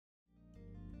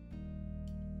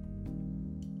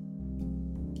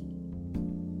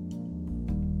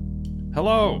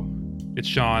Hello, it's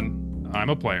Sean. I'm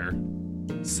a player.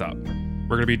 Sup. We're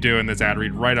going to be doing this ad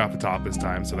read right off the top this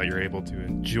time so that you're able to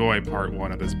enjoy part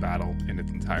one of this battle in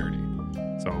its entirety.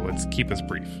 So let's keep this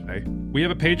brief, eh? We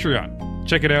have a Patreon.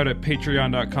 Check it out at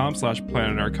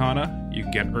patreon.com/planetarcana. You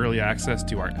can get early access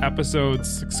to our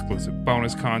episodes, exclusive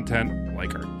bonus content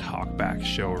like our talkback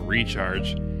show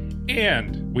Recharge,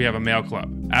 and we have a mail club.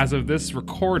 As of this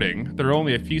recording, there are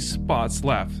only a few spots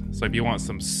left, so if you want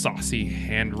some saucy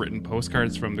handwritten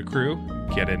postcards from the crew,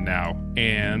 get in now.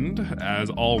 And as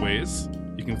always,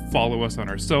 you can follow us on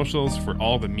our socials for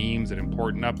all the memes and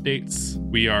important updates.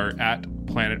 We are at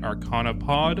Planet Arcana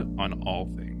Pod on all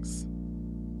things.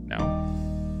 Now,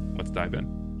 let's dive in.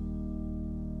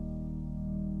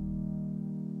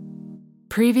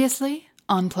 Previously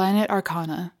on Planet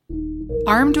Arcana.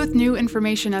 Armed with new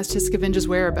information as to Scavenge's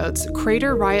whereabouts,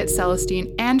 Crater, Riot,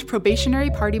 Celestine, and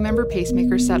probationary party member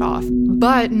Pacemaker set off.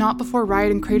 But not before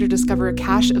Riot and Crater discover a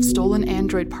cache of stolen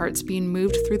android parts being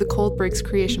moved through the Cold Breaks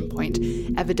creation point,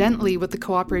 evidently with the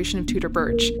cooperation of Tudor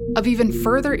Birch. Of even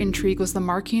further intrigue was the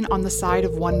marking on the side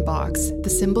of one box, the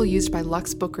symbol used by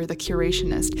Lux Booker, the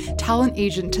curationist, talent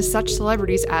agent to such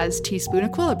celebrities as Teaspoon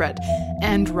Equilibret,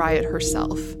 and Riot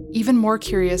herself. Even more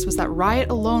curious was that Riot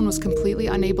alone was completely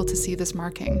unable to see this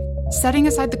marking. Setting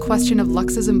aside the question of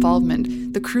Lux's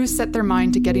involvement, the crew set their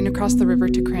mind to getting across the river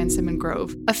to Cranston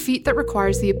Grove, a feat that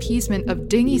requires the appeasement of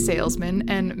dinghy salesman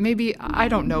and maybe, I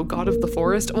don't know, god of the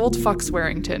forest, Old Fuck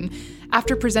Swearington.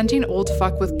 After presenting Old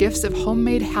Fuck with gifts of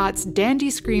homemade hats, dandy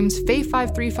screams, Fae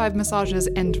 535 massages,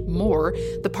 and more,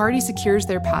 the party secures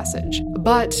their passage.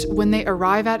 But when they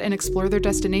arrive at and explore their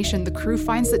destination, the crew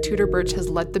finds that Tudor Birch has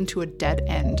led them to a dead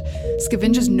end.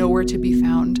 Scavenge is nowhere to be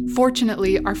found.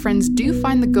 Fortunately, our friends do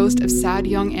find the ghost of sad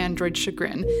young android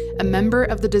Chagrin, a member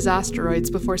of the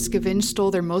Disasteroids before Scavenge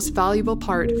stole their most valuable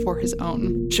part for his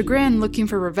own. Chagrin, looking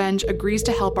for revenge, agrees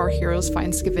to help our heroes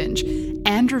find Scavenge,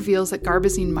 and reveals that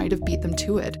Garbazine might have beat them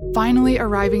to it. Finally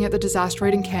arriving at the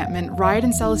Disasteroid encampment, Riot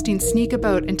and Celestine sneak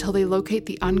about until they locate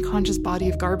the unconscious body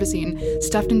of Garbazine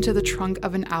stuffed into the trunk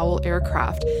of an Owl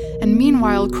aircraft. And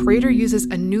meanwhile, Crater uses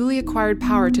a newly acquired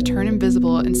power to turn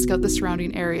invisible and scout the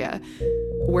surrounding area,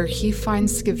 where he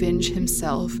finds Scavenge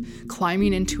himself,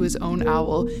 climbing into his own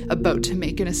Owl, about to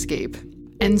make an escape.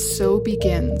 And so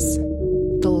begins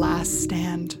The Last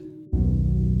Stand.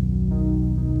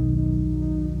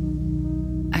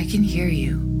 I can hear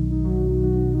you.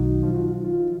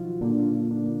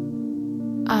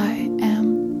 I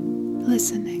am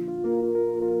listening.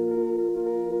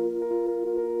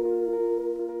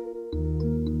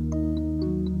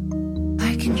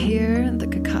 I can hear the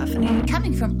cacophony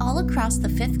coming from all across the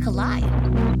Fifth Collide.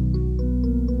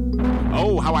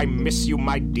 Oh, how I miss you,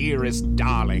 my dearest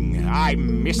darling. I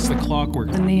miss The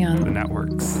clockwork, the neon, the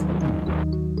networks.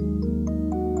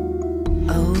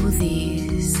 Oh,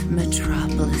 these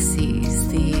metropolises,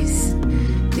 these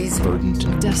verdant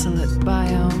and desolate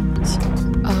biomes.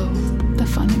 Oh, the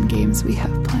fun and games we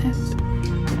have planned.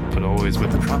 But always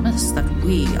with The promise that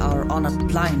we are on a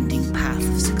blinding path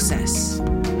of success.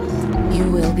 You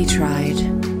will be tried.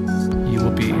 you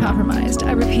will be Compromised.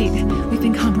 I repeat, we've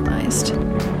been compromised.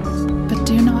 But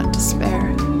do not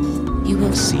despair. You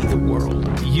will see the world.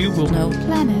 You will know.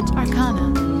 Planet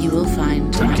Arcana. You will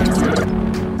find.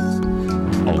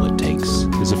 All it takes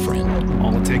is a friend.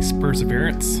 All it takes is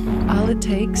perseverance. All it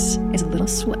takes is a little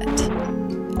sweat.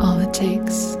 All it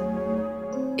takes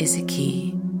Is a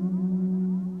key.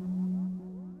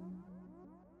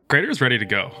 Crater's ready to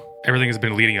go. Everything has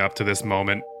been leading up to this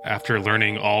moment. After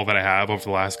learning all that I have over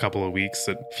the last couple of weeks,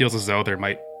 it feels as though there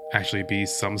might actually be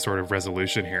some sort of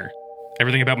resolution here.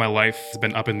 Everything about my life has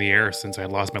been up in the air since I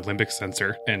lost my limbic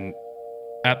sensor, and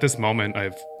at this moment,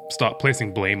 I've stopped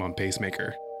placing blame on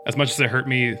Pacemaker. As much as it hurt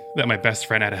me that my best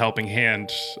friend had a helping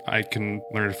hand, I can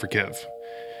learn to forgive.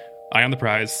 I am the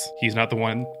prize. He's not the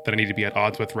one that I need to be at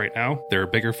odds with right now. There are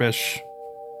bigger fish,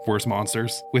 worse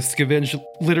monsters. With Scavenge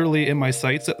literally in my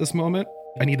sights at this moment,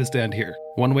 I need to stand here.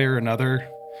 One way or another,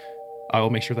 I will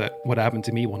make sure that what happened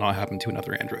to me will not happen to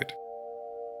another android.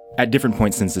 At different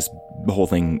points since this whole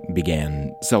thing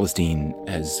began, Celestine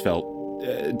has felt,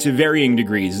 to varying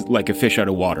degrees, like a fish out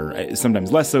of water.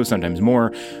 Sometimes less so, sometimes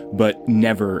more, but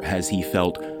never has he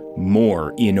felt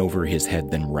more in over his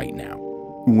head than right now.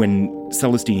 When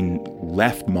Celestine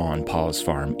left Ma and Pa's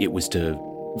farm, it was to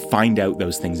find out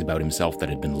those things about himself that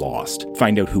had been lost.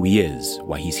 Find out who he is,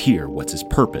 why he's here, what's his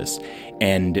purpose.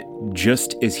 And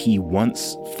just as he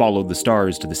once followed the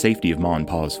stars to the safety of Ma and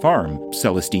Pa's farm,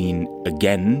 Celestine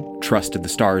again trusted the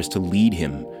stars to lead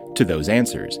him to those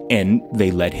answers. And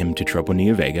they led him to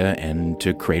Troponea Vega and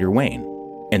to Crater Wayne.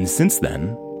 And since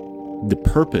then, the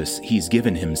purpose he's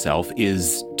given himself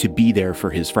is to be there for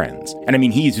his friends. And I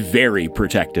mean, he's very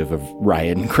protective of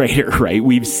Riot and Crater, right?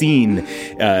 We've seen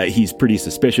he's pretty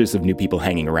suspicious of new people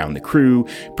hanging around the crew,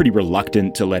 pretty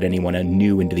reluctant to let anyone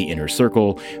new into the inner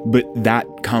circle, but that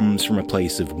comes from a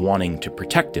place of wanting to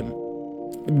protect him.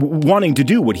 Wanting to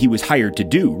do what he was hired to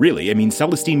do, really. I mean,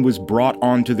 Celestine was brought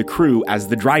onto the crew as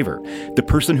the driver, the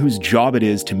person whose job it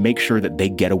is to make sure that they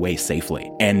get away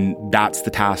safely. And that's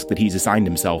the task that he's assigned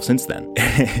himself since then.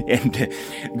 And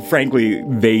frankly,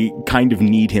 they kind of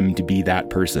need him to be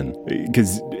that person.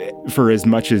 Because for as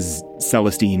much as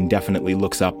Celestine definitely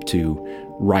looks up to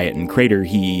Riot and Crater,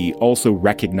 he also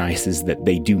recognizes that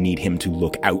they do need him to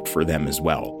look out for them as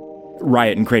well.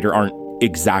 Riot and Crater aren't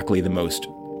exactly the most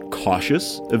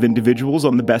cautious of individuals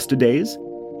on the best of days,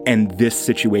 and this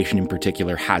situation in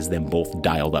particular has them both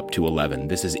dialed up to 11.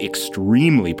 This is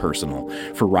extremely personal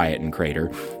for Riot and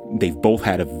Crater. They've both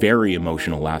had a very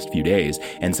emotional last few days,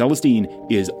 and Celestine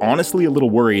is honestly a little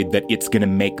worried that it's going to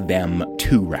make them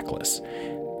too reckless.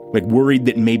 Like, worried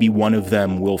that maybe one of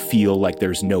them will feel like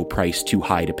there's no price too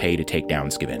high to pay to take down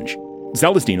Scavenge.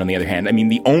 Celestine, on the other hand, I mean,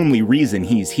 the only reason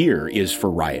he's here is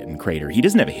for Riot and Crater. He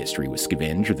doesn't have a history with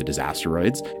Scavenge or the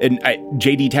Disasteroids. And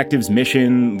J Detective's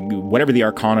mission, whatever the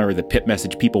Arcana or the pip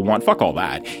message people want, fuck all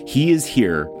that. He is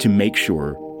here to make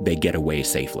sure they get away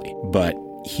safely. But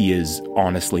he is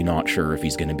honestly not sure if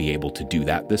he's going to be able to do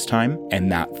that this time,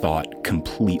 and that thought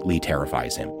completely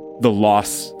terrifies him. The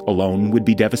loss alone would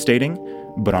be devastating,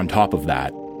 but on top of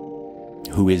that,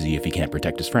 who is he if he can't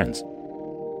protect his friends?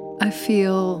 I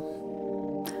feel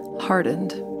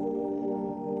hardened.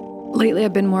 Lately,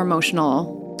 I've been more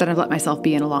emotional than I've let myself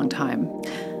be in a long time.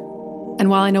 And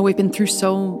while I know we've been through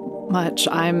so much,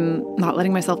 I'm not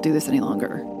letting myself do this any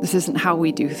longer. This isn't how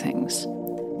we do things.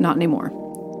 Not anymore.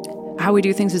 How we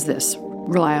do things is this: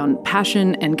 rely on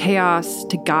passion and chaos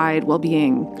to guide while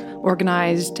being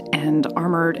organized and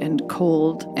armored and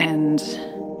cold and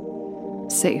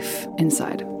safe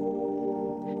inside.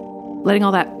 Letting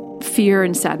all that fear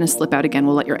and sadness slip out again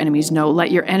will let your enemies know. Let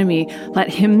your enemy, let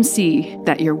him see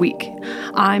that you're weak.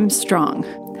 I'm strong.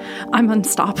 I'm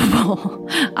unstoppable.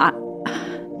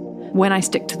 When I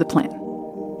stick to the plan.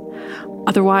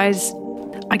 Otherwise,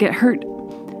 I get hurt.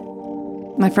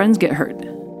 My friends get hurt.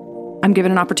 I'm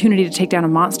given an opportunity to take down a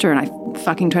monster and I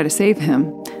fucking try to save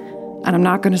him. And I'm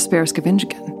not going to spare Scavenge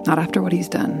again. Not after what he's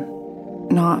done.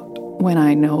 Not when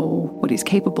I know what he's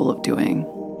capable of doing.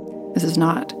 This is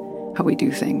not how we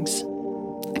do things.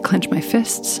 I clench my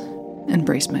fists and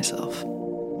brace myself.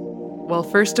 Well,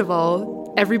 first of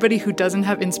all, everybody who doesn't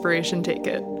have inspiration, take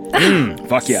it.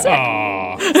 Fuck yeah.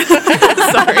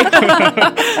 Sorry.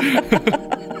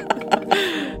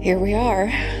 Here we are.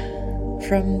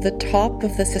 From the top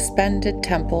of the suspended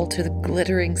temple to the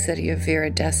glittering city of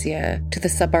Viridesia to the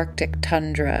subarctic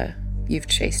tundra, you've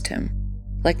chased him.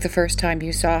 Like the first time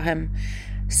you saw him,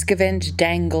 Scavenge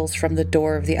dangles from the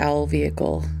door of the owl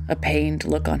vehicle, a pained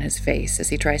look on his face as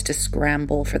he tries to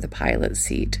scramble for the pilot's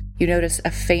seat. You notice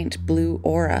a faint blue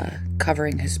aura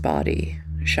covering his body,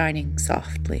 shining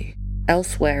softly.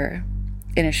 Elsewhere,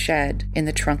 in a shed in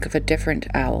the trunk of a different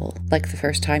owl, like the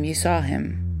first time you saw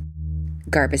him,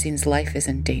 Garbazine's life is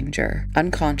in danger.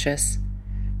 Unconscious,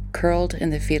 curled in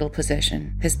the fetal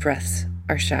position, his breaths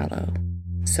are shallow.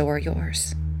 So are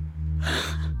yours.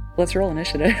 Let's roll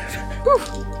initiative.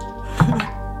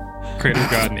 Crater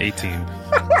got an 18.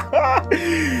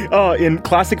 In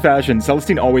classic fashion,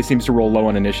 Celestine always seems to roll low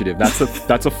on initiative. That's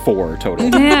a 4 total.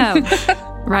 Damn.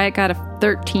 Riot got a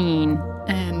 13.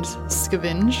 And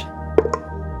Scavenge.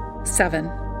 7.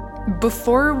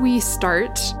 Before we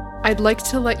start, I'd like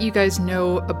to let you guys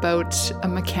know about a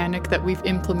mechanic that we've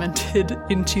implemented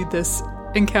into this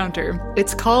encounter.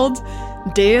 It's called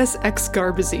Deus Ex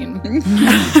Garbazine.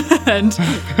 And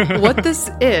what this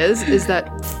is that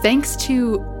thanks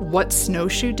to what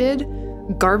Snowshoe did,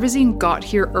 Garbazine got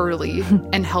here early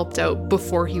and helped out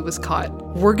before he was caught.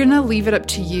 We're gonna leave it up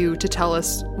to you to tell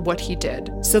us what he did.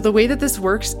 So the way that this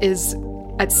works is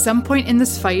at some point in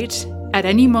this fight, at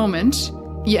any moment,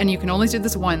 and you can only do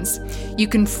this once, you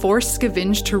can force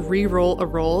Scavenge to re-roll a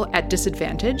roll at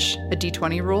disadvantage, a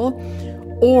d20 roll,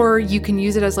 or you can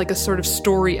use it as like a sort of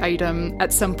story item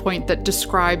at some point that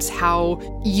describes how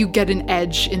you get an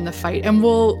edge in the fight. And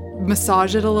we'll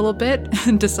massage it a little bit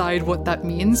and decide what that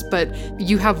means, but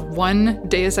you have one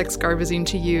Deus Ex Garbazine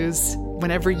to use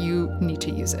whenever you need to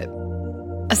use it.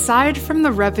 Aside from the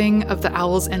revving of the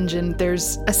owl's engine,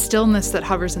 there's a stillness that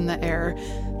hovers in the air.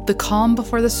 The calm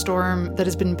before the storm that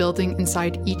has been building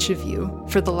inside each of you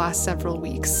for the last several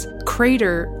weeks.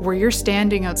 Crater, where you're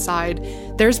standing outside,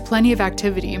 there's plenty of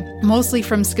activity, mostly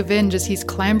from Scavenge as he's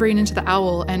clambering into the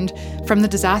owl, and from the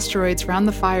Disasteroids around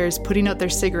the fires putting out their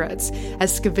cigarettes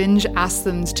as Scavenge asks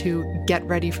them to get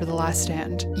ready for the last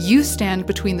stand. You stand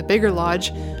between the bigger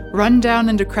lodge, run down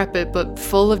and decrepit but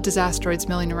full of Disasteroids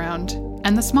milling around,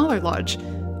 and the smaller lodge,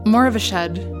 more of a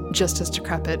shed, just as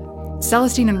decrepit.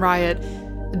 Celestine and Riot,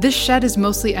 this shed is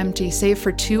mostly empty save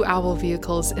for 2 owl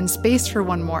vehicles and space for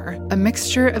one more. A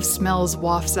mixture of smells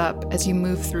wafts up as you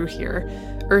move through here.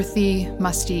 Earthy,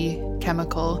 musty,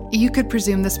 chemical. You could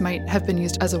presume this might have been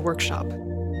used as a workshop.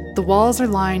 The walls are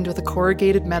lined with a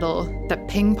corrugated metal that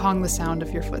ping-pong the sound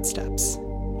of your footsteps.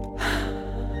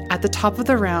 At the top of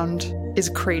the round is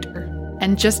Crater.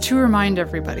 And just to remind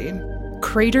everybody,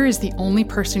 Crater is the only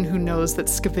person who knows that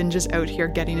Scavenge is out here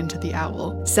getting into the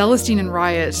owl. Celestine and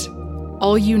Riot,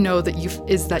 all you know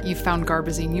is that you've found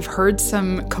Garbazine. You've heard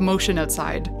some commotion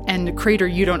outside. And Crater,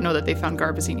 you don't know that they found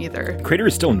Garbazine either. Crater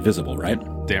is still invisible, right?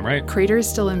 Damn right. Crater is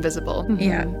still invisible. Mm-hmm.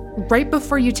 Yeah. Right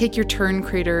before you take your turn,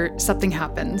 Crater, something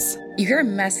happens. You hear a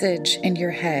message in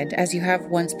your head, as you have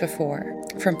once before,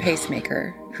 from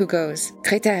Pacemaker, who goes,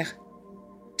 Crater,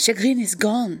 Chagrin is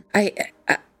gone.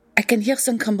 I can hear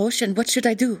some commotion. What should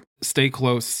I do? Stay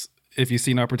close. If you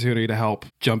see an opportunity to help,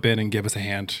 jump in and give us a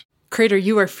hand. Crater,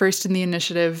 you are first in the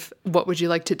initiative. What would you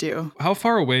like to do? How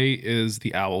far away is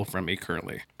the owl from me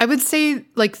currently? I would say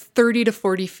like 30 to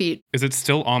 40 feet. Is it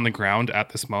still on the ground at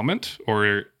this moment,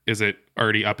 or is it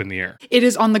already up in the air? It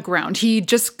is on the ground. He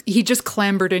just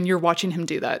clambered and you're watching him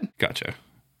do that. Gotcha.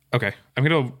 Okay. I'm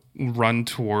going to run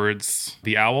towards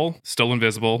the owl, still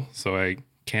invisible, so I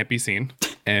can't be seen.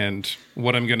 And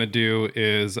what I'm going to do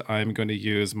is I'm going to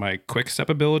use my quick step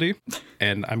ability,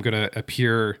 and I'm going to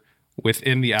appear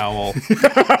within the owl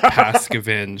past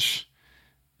Scavenge.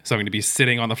 So I'm going to be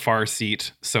sitting on the far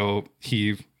seat, so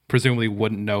he presumably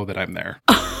wouldn't know that I'm there.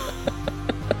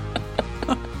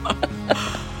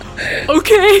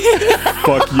 Okay.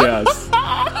 Fuck yes.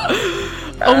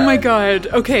 Oh my god.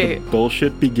 Okay.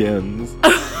 Bullshit begins.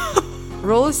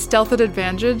 Roll a stealth at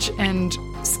advantage and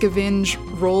Scavenge,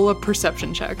 roll a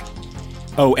perception check.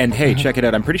 Oh, and hey, check it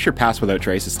out. I'm pretty sure Pass Without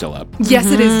Trace is still up. Yes,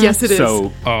 it is. Yes, it is.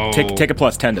 So take a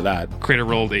plus 10 to that. Crater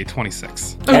rolled a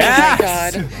 26. Oh my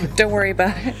god. Don't worry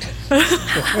about it.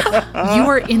 You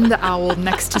are in the owl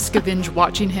next to Scavenge,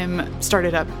 watching him start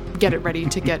it up, get it ready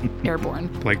to get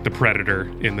airborne. Like the Predator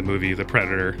in the movie The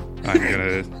Predator. I'm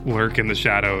going to lurk in the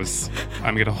shadows.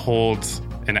 I'm going to hold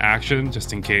an action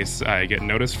just in case I get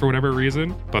noticed for whatever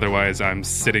reason. But otherwise, I'm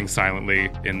sitting silently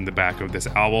in the back of this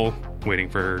owl, waiting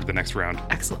for the next round.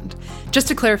 Excellent. Just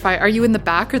to clarify, are you in the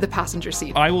back or the passenger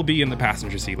seat? I will be in the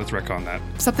passenger seat. Let's retcon that.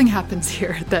 Something happens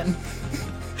here then.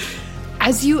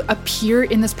 As you appear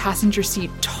in this passenger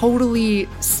seat, totally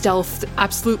stealthed,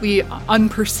 absolutely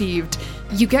unperceived,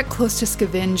 you get close to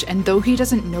Scavenge, and though he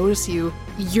doesn't notice you,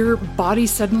 your body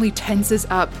suddenly tenses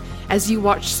up as you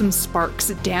watch some sparks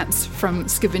dance from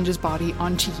Scavenge's body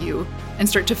onto you and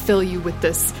start to fill you with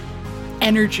this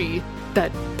energy that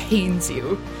pains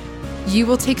you. You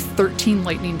will take 13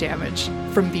 lightning damage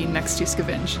from being next to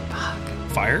Scavenge. Fuck.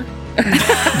 Fire?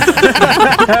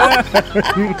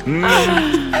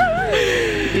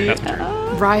 That's true.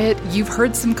 Riot, you've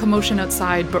heard some commotion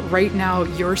outside, but right now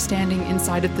you're standing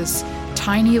inside of this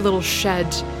tiny little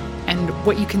shed, and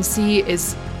what you can see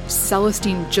is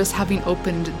Celestine just having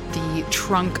opened the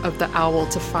trunk of the owl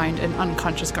to find an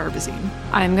unconscious Garbazine.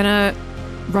 I'm gonna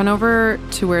run over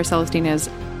to where Celestine is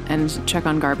and check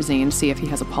on Garbazine, see if he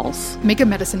has a pulse. Make a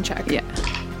medicine check. Yeah.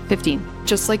 15.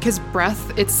 Just like his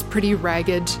breath, it's pretty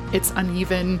ragged, it's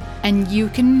uneven, and you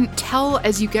can tell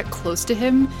as you get close to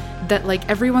him that like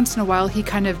every once in a while he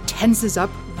kind of tenses up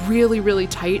really, really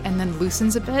tight and then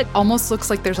loosens a bit. Almost looks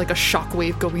like there's like a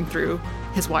shockwave going through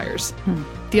his wires.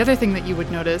 The other thing that you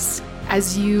would notice,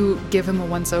 as you give him a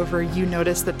once-over, you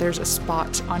notice that there's a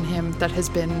spot on him that has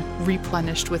been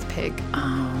replenished with pig.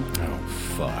 Oh,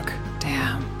 fuck.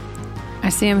 Damn. I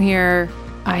see him here.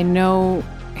 I know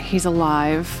he's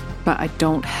alive, but I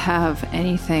don't have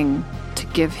anything to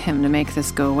give him to make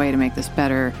this go away, to make this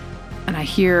better. And I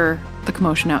hear the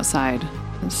commotion outside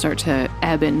and start to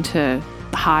ebb into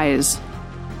the highs,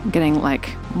 getting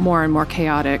like more and more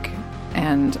chaotic.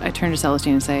 And I turn to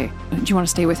Celestine and say, do you want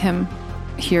to stay with him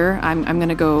here? I'm going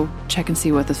to go check and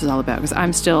see what this is all about, because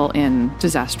I'm still in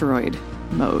Disasteroid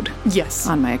mode. Yes.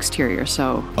 On my exterior,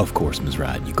 so... Of course, Ms.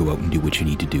 Ride. You go out and do what you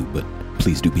need to do, but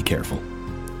please do be careful.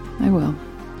 I will.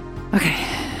 Okay.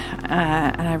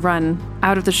 And I run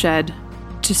out of the shed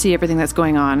to see everything that's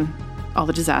going on, all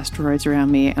the Disasteroids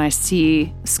around me, and I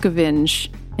see Scavenge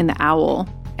in the owl,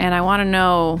 and I want to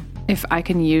know if I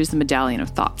can use the Medallion of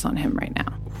Thoughts on him right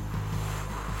now.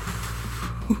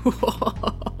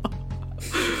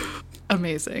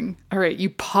 Amazing. All right, you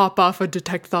pop off a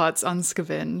Detect Thoughts on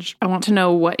Scavenge. I want to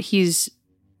know what he's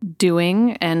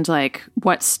doing and like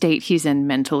what state he's in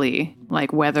mentally,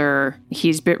 like whether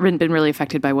he's been really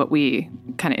affected by what we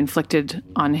kind of inflicted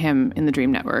on him in the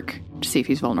Dream Network, to see if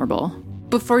he's vulnerable.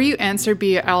 Before you answer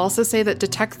B, I'll also say that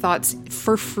Detect Thoughts,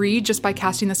 for free, just by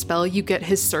casting the spell, you get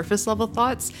his surface level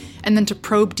thoughts, and then to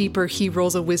probe deeper, he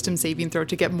rolls a wisdom saving throw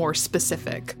to get more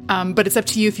specific. But it's up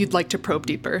to you if you'd like to probe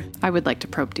deeper. I would like to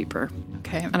probe deeper.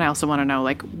 Okay. And I also want to know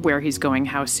like where he's going,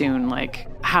 how soon, like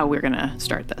how we're gonna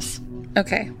start this.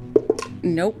 Okay.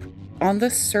 Nope. On the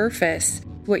surface,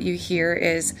 what you hear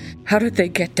is, how did they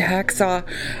get to Hacksaw?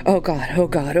 Oh God, oh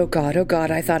God, oh God, oh God.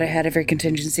 I thought I had every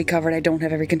contingency covered. I don't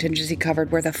have every contingency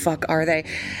covered. Where the fuck are they?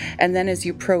 And then as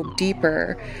you probe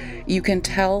deeper, you can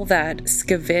tell that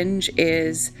Scavenge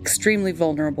is extremely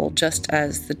vulnerable, just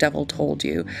as the devil told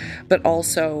you, but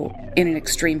also in an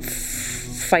extreme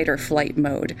fight or flight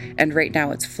mode. And right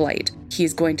now it's flight.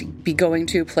 He's going to be going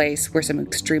to a place where some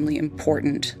extremely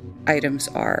important items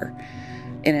are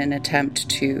in an attempt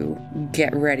to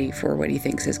get ready for what he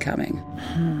thinks is coming.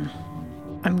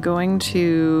 I'm going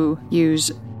to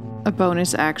use a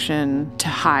bonus action to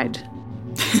hide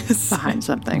behind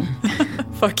something.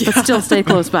 Fuck yeah. But still stay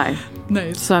close by.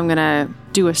 Nice. So I'm going to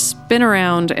do a spin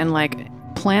around and like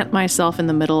plant myself in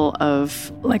the middle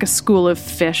of like a school of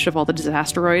fish of all the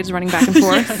disasteroids running back and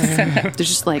forth. There's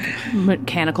just like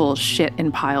mechanical shit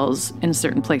in piles in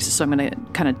certain places. So I'm going to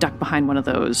kind of duck behind one of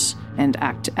those and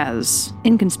act as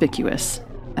inconspicuous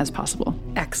as possible.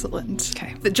 Excellent.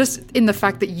 Okay. Just in the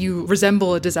fact that you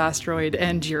resemble a disasteroid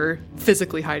and you're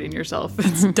physically hiding yourself.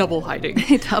 It's double hiding.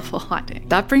 Double hiding.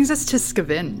 That brings us to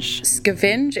Scavenge.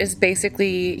 Scavenge is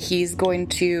basically, he's going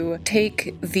to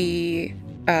take the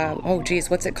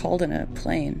what's it called in a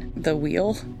plane? The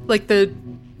wheel? Like the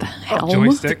Helm?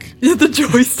 Joystick. the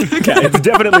joystick. Yeah, it's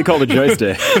definitely called a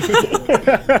joystick.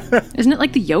 Isn't it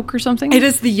like the yoke or something? It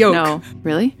is the yoke. No.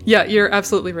 Really? Yeah, you're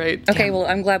absolutely right. Okay, well,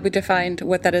 I'm glad we defined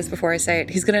what that is before I say it.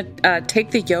 He's going to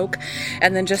take the yoke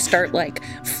and then just start, like,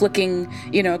 flicking,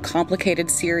 a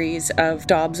complicated series of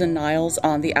Dobbs and Niles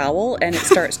on the owl, and it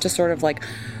starts to sort of, like,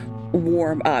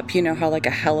 warm up. You know how like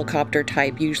a helicopter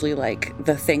type, usually like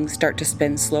the things start to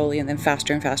spin slowly and then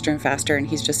faster and faster and faster, and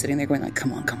he's just sitting there going like,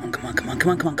 come on, come on, come on, come on,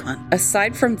 come on, come on, come on.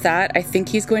 Aside from that, I think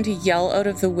he's going to yell out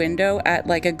of the window at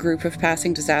like a group of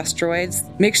passing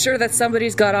disasteroids, make sure that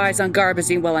somebody's got eyes on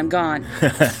Garbazine while I'm gone.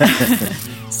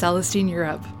 Celestine, you're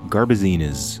up. Garbazine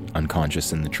is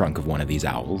unconscious in the trunk of one of these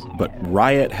owls, but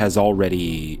Riot has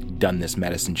already done this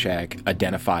medicine check,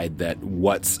 identified that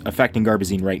what's affecting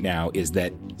Garbazine right now is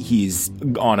that he's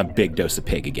on a big dose of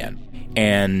pig again.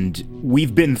 And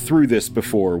we've been through this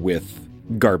before with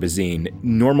Garbazine.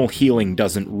 Normal healing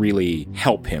doesn't really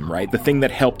help him, right? The thing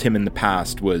that helped him in the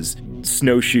past was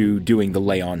Snowshoe doing the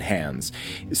lay on hands.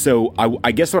 So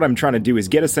I guess what I'm trying to do is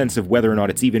get a sense of whether or not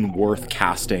it's even worth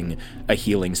casting a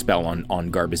healing spell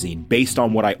on Garbazine based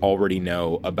on what I already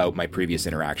know about my previous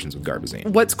interactions with Garbazine.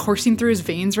 What's coursing through his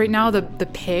veins right now, the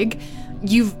pig,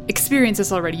 you've experienced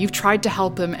this already. You've tried to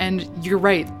help him, and you're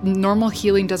right. Normal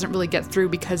healing doesn't really get through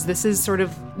because this is sort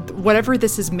of, whatever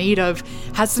this is made of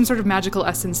has some sort of magical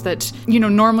essence that,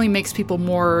 normally makes people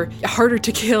harder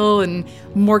to kill and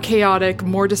more chaotic,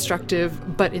 more destructive.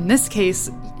 But in this case,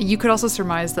 you could also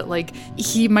surmise that like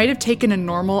he might have taken a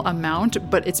normal amount,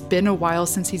 but it's been a while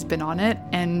since he's been on it.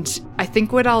 And I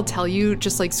think what I'll tell you,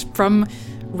 just like from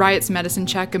Riot's medicine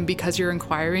check and because you're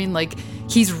inquiring, like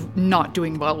he's not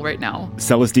doing well right now.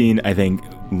 Celestine, I think,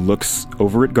 looks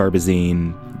over at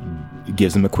Garbazine,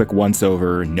 gives him a quick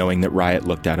once-over, knowing that Riot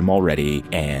looked at him already,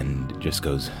 and just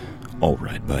goes, all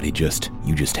right, buddy,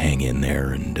 you just hang in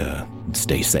there and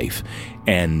stay safe.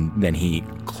 And then he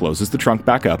closes the trunk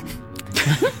back up,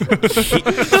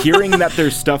 hearing that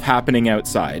there's stuff happening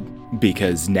outside,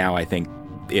 because now I think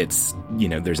it's,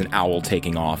 there's an owl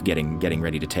taking off, getting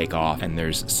ready to take off, and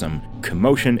there's some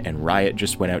commotion, and Riot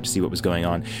just went out to see what was going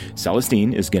on.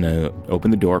 Celestine is going to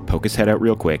open the door, poke his head out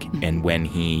real quick, and when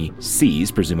he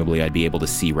sees, presumably I'd be able to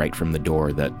see right from the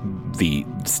door that the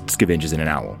Scavenge is in an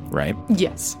owl, right?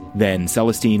 Yes. Then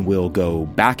Celestine will go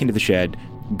back into the shed,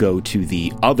 go to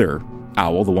the other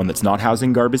owl, the one that's not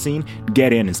housing Garbazine,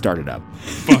 get in and start it up.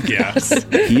 Fuck yes.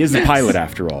 He is a pilot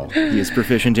after all. He is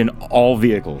proficient in all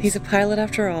vehicles. He's a pilot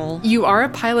after all. You are a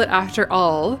pilot after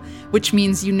all, which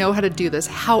means you know how to do this.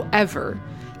 However,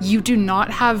 you do not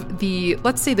have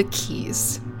let's say the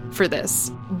keys for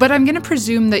this. But I'm going to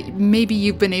presume that maybe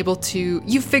you've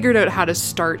figured out how to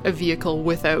start a vehicle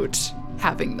without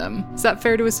having them. Is that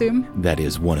fair to assume? That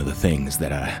is one of the things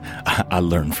that I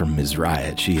learned from Ms.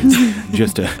 Riot. She is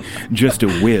just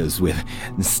a whiz with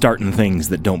starting things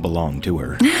that don't belong to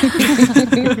her.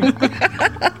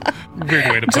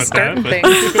 Weird way to put that.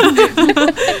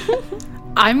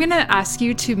 I'm going to ask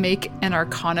you to make an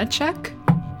Arcana check.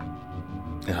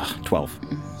 12.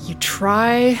 You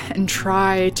try and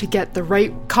try to get the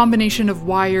right combination of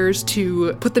wires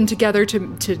to put them together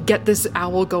to get this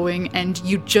owl going, and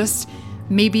you just...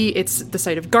 Maybe it's the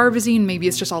sight of Garbazine, maybe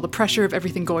it's just all the pressure of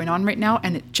everything going on right now,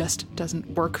 and it just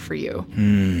doesn't work for you.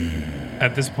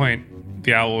 At this point,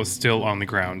 the owl is still on the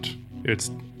ground.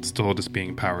 It's still just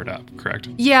being powered up, correct?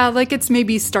 Yeah, like it's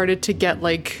maybe started to get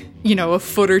like, a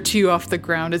foot or two off the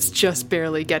ground. It's just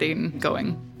barely getting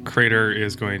going. Crater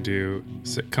is going to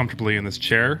sit comfortably in this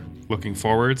chair, looking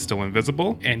forward, still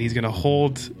invisible, and he's going to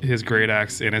hold his great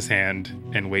axe in his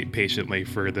hand and wait patiently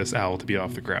for this owl to be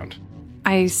off the ground.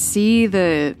 I see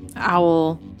the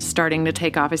owl starting to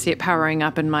take off. I see it powering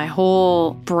up, and my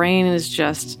whole brain is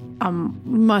just a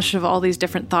mush of all these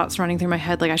different thoughts running through my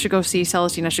head. Like, I should go see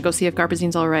Celestine. I should go see if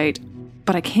Garbazine's all right.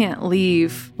 But I can't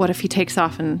leave. What if he takes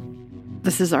off and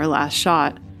this is our last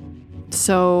shot?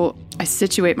 So I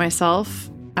situate myself.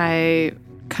 I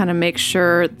kind of make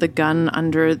sure the gun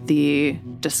under the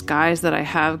disguise that I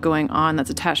have going on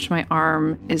that's attached to my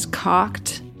arm is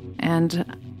cocked,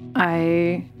 and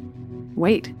I...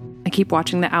 wait. I keep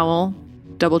watching the owl,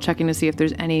 double checking to see if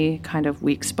there's any kind of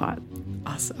weak spot.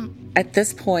 Awesome. At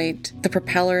this point, the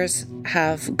propellers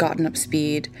have gotten up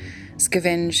speed.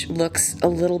 Scavenge looks a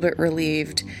little bit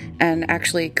relieved, and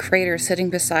actually, Crater sitting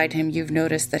beside him, you've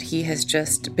noticed that he has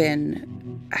just been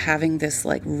having this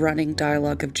like running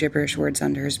dialogue of gibberish words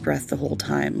under his breath the whole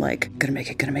time, like, gonna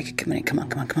make it, come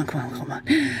on.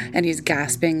 And he's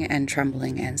gasping and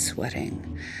trembling and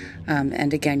sweating.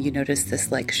 And again, you notice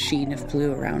this like sheen of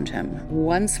blue around him.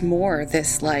 Once more,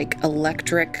 this like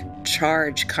electric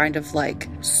charge kind of like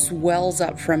swells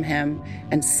up from him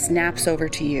and snaps over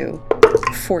to you.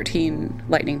 14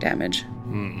 lightning damage.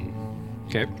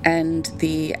 Okay. And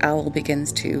the owl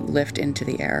begins to lift into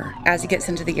the air. As he gets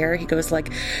into the air, he goes like,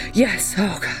 yes,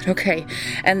 oh God, okay.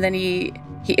 And then he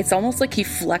it's almost like he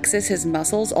flexes his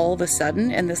muscles all of a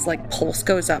sudden, and this like pulse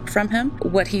goes up from him.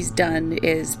 What he's done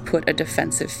is put a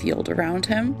defensive field around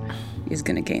him. He's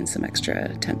going to gain some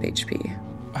extra temp HP.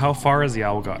 How far has the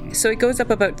owl gotten? So it goes up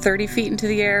about 30 feet into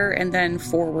the air and then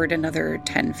forward another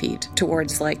 10 feet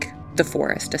towards like the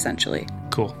forest, essentially.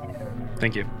 Cool.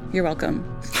 Thank you. You're welcome.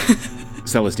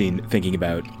 Celestine, thinking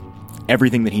about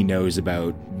everything that he knows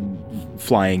about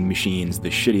flying machines, the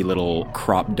shitty little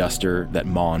crop duster that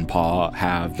Ma and Pa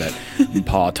have, that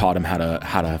Pa taught him how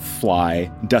to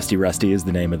fly. Dusty Rusty is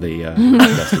the name of the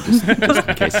Dusty, just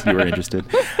in case you were interested.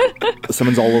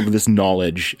 Summons all of this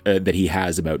knowledge that he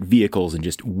has about vehicles and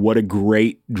just what a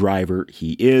great driver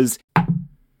he is.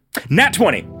 Nat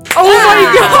 20. Oh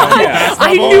my God! Yeah.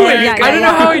 I knew it. Yeah, I don't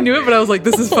know how I knew it, but I was like,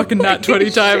 this is fucking Nat 20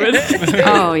 time.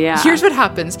 Oh, yeah. Here's what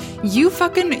happens. You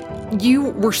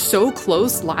were so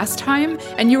close last time,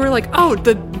 and you were like, oh,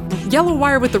 the yellow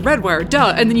wire with the red wire,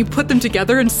 duh. And then you put them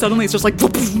together, and suddenly it's just like,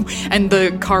 and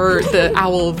the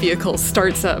owl vehicle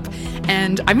starts up.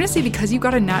 And I'm going to say, because you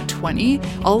got a Nat 20,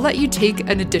 I'll let you take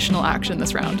an additional action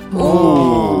this round.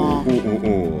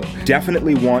 Ooh.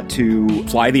 Definitely want to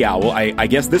fly the owl. I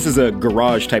guess this is a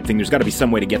garage type thing. There's got to be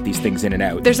some way to get these things in and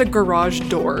out. There's a garage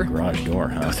door. Garage door,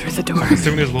 huh? Go through the door.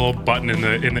 Assuming there's a little button in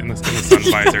the sun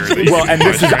visor. That you Well, can and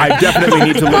this push, is, I definitely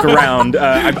need to look around.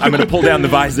 I'm going to pull down the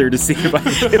visor to see if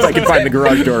I can find the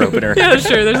garage door opener. Yeah,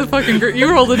 sure. There's a fucking... you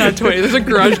rolled a Nat 20. There's a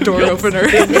garage door opener.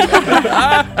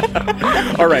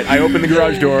 All right, I open the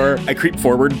garage door. I creep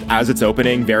forward as it's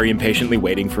opening, very impatiently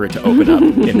waiting for it to open up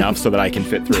enough so that I can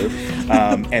fit through.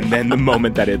 And then the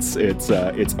moment that it's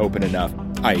open enough,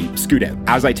 I scoot out.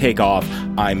 As I take off,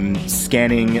 I'm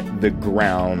scanning the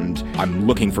ground. I'm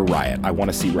looking for Riot. I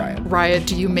want to see Riot. Riot,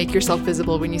 do you make yourself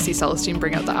visible when you see Celestine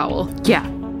bring out the owl? Yeah,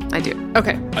 I do.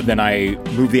 Okay. Then I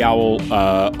move the owl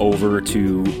over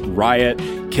to Riot,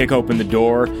 kick open the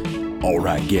door. All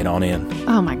right, get on in.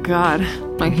 Oh my God,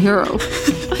 my hero.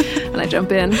 And I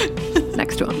jump in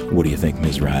next to him. What do you think,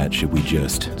 Ms. Riot? Should we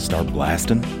just start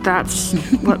blasting? That's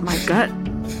what my gut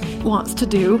wants to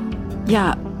do.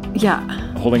 Yeah.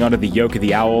 Holding onto the yoke of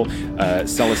the owl,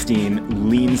 Celestine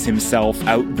leans himself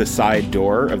out the side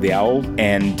door of the owl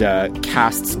and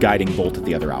casts Guiding Bolt at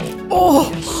the other owl.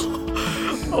 Oh!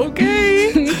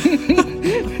 Okay.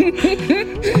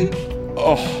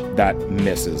 Oh, that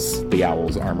misses. The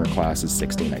owl's armor class is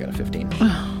 16. I got a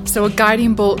 15. So a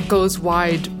guiding bolt goes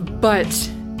wide, but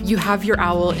You have your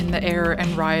owl in the air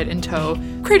and Riot in tow.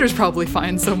 Crater's probably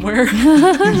fine somewhere.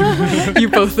 You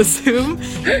both assume.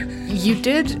 You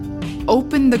did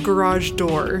open the garage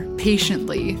door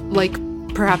patiently, like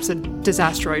perhaps a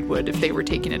Disasteroid would if they were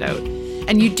taking it out.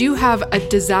 And you do have a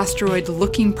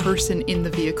Disasteroid-looking person in the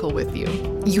vehicle with you.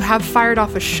 You have fired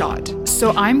off a shot.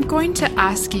 So I'm going to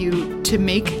ask you to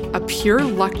make a pure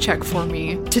luck check for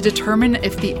me to determine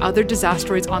if the other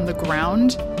Disasteroids on the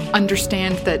ground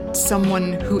understand that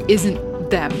someone who isn't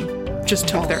them just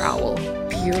took their owl.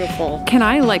 Beautiful. Can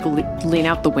I lean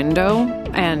out the window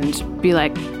and be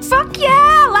like, "Fuck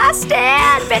yeah, last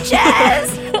stand,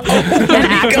 bitches!" and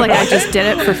act like I just did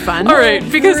it for fun? All right,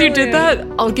 because you did that,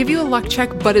 I'll give you a luck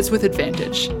check, but it's with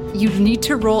advantage. You need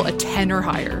to roll a 10 or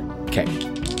higher. Okay.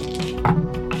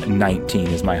 19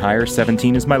 is my higher,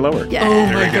 17 is my lower. Yeah. Oh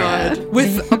my god.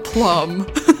 With a plum.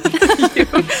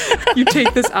 You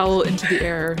take this owl into the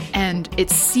air, and it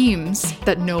seems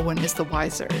that no one is the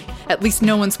wiser. At least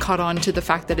no one's caught on to the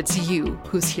fact that it's you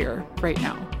who's here right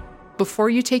now. Before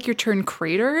you take your turn,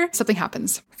 Crater, something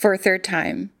happens. For a third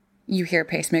time, you hear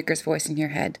Pacemaker's voice in your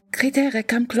head. Crater,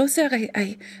 come closer.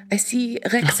 I see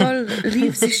Rexall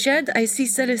leave the shed. I see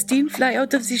Celestine fly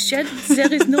out of the shed.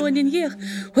 There is no one in here.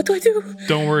 What do I do?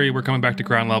 Don't worry, we're coming back to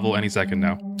ground level any second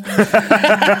now.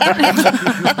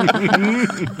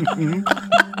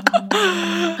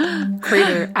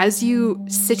 Crater, as you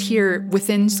sit here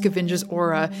within Scavenge's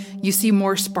aura, you see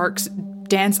more sparks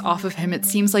dance off of him. It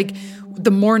seems like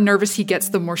the more nervous he gets,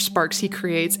 the more sparks he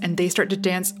creates, and they start to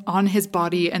dance on his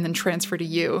body and then transfer to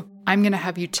you. I'm going to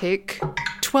have you take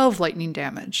 12 lightning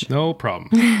damage. No problem.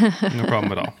 No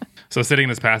problem at all. So sitting in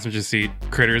his passenger seat,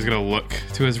 Crater is going to look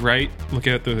to his right, look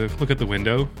at the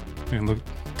window, and look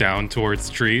down towards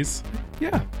trees.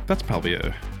 Yeah, that's probably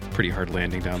a pretty hard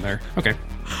landing down there. Okay.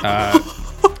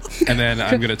 And then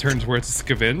I'm going to turn towards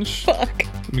Scavenge. Fuck.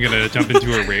 I'm going to jump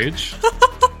into a rage.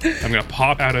 I'm going to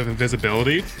pop out of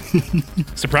invisibility.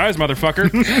 Surprise, motherfucker.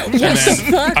 Yes,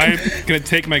 and then I'm going to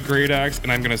take my great axe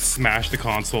and I'm going to smash the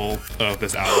console of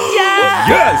this owl.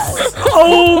 Yes!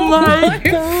 Oh my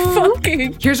God.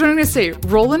 Fucking. Here's what I'm going to say.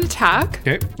 Roll an attack.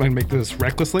 Okay, I'm going to make this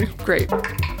recklessly. Great.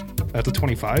 That's a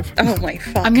 25. Oh my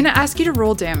fuck. I'm going to ask you to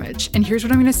roll damage, and here's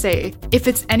what I'm going to say. If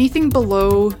it's anything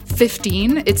below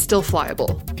 15, it's still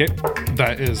flyable. Okay,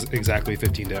 that is exactly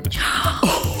 15 damage.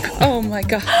 Oh my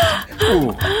god.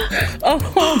 Ooh.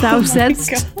 Oh, Thou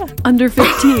saidst under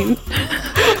 15.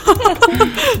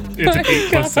 It's an 8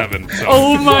 plus 7. So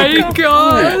Oh my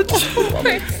god. oh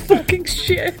my fucking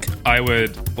shit. I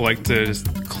would like to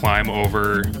just climb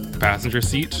over the passenger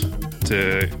seat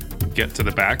to get to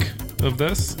the back of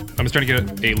this. I'm just trying to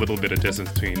get a little bit of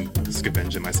distance between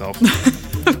Scavenge and myself.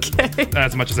 Okay.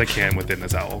 As much as I can within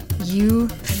this owl. You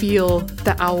feel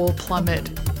the owl plummet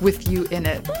with you in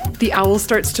it. The owl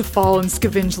starts to fall and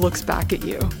Scavenge looks back at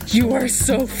you. You are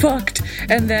so fucked.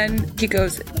 And then he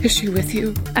goes, is she with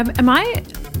you? Am I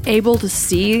able to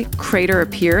see Crater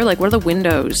appear? Like, what are the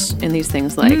windows in these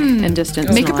things like in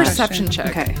distance? Make a and all that? perception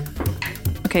check.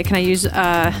 Okay, can I use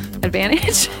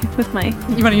advantage with my...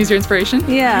 You want to use your inspiration?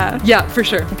 Yeah. Yeah, for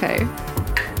sure. Okay.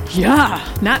 Yeah,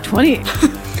 not 20.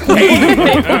 Oh,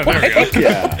 there we go.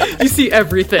 Yeah. You see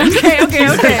everything.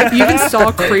 Okay. You even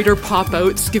saw Crater pop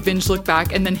out, Scavenge look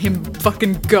back, and then him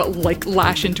fucking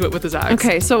lash into it with his axe.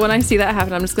 Okay, so when I see that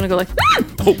happen, I'm just gonna go like,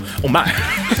 Oh my.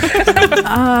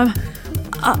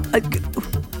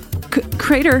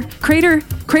 Crater's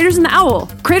in the owl.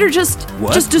 Crater just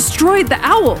destroyed the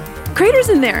owl. Crater's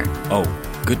in there. Oh,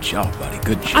 good job, buddy.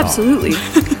 Good job. Absolutely.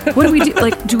 What do we do?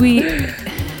 Like,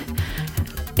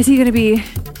 is he gonna be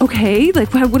okay?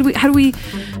 Like, what do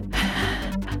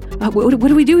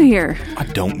we do here? I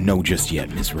don't know just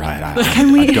yet, Miss Riot.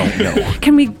 Can we? I don't know.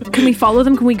 Can we follow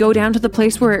them? Can we go down to the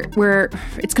place where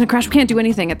it's gonna crash? We can't do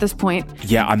anything at this point.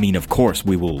 Yeah, I mean, of course,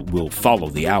 we'll follow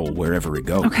the owl wherever it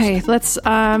goes. Okay, let's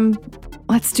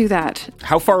do that.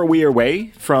 How far are we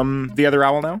away from the other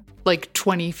owl now? Like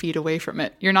 20 feet away from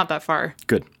it. You're not that far.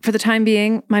 Good. For the time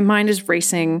being, my mind is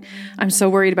racing. I'm so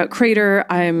worried about Crater.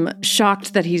 I'm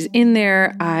shocked that he's in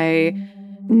there. I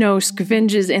know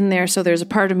Scavenge is in there, so there's a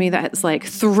part of me that's like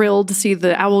thrilled to see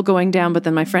the owl going down, but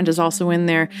then my friend is also in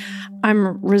there.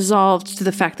 I'm resolved to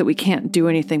the fact that we can't do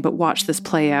anything but watch this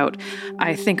play out.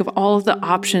 I think of all of the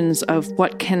options of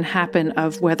what can happen,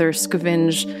 of whether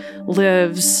Scavenge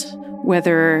lives,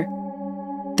 whether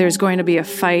there's going to be a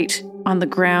fight on the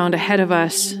ground ahead of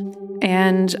us,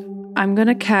 and I'm going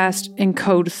to cast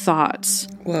Encode Thoughts.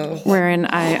 Whoa. Wherein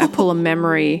I pull a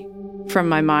memory from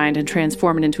my mind and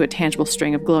transform it into a tangible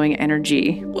string of glowing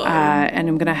energy. And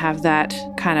I'm going to have that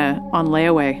kind of on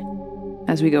layaway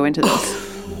as we go into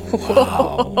this.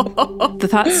 The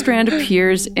thought strand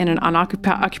appears in an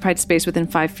unoccupied space within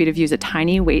 5 feet of you as a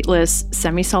tiny, weightless,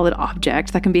 semi-solid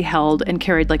object that can be held and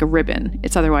carried like a ribbon.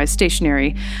 It's otherwise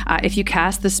stationary. If you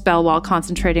cast the spell while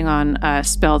concentrating on a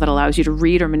spell that allows you to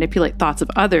read or manipulate thoughts of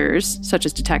others, such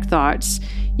as detect thoughts,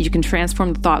 you can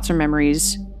transform the thoughts or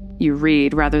memories you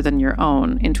read rather than your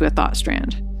own into a thought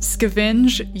strand.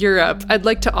 Scavenge, you're up. I'd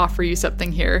like to offer you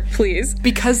something here. Please.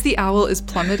 Because the owl is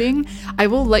plummeting, I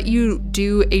will let you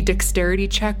do a dexterity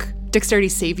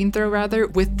saving throw rather,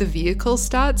 with the vehicle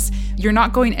stats. You're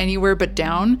not going anywhere but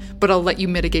down, but I'll let you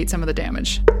mitigate some of the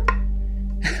damage.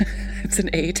 It's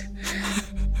an 8.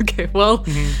 Okay, well,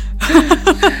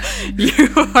 you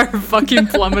are fucking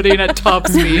plummeting at top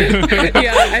speed.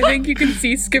 Yeah, I think you can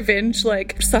see Scavenge,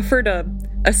 like, suffered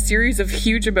a series of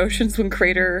huge emotions when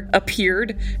Crater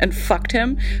appeared and fucked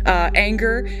him.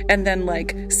 Anger, and then,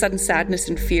 like, sudden sadness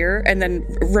and fear, and then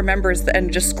remembers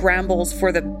and just scrambles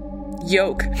for the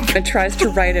yoke and tries to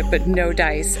write it, but no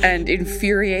dice. And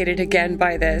infuriated again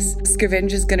by this,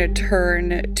 Scavenge is gonna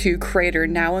turn to Crater,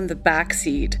 now in the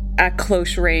backseat, at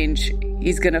close range.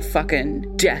 He's gonna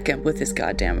fucking deck him with his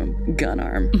goddamn gun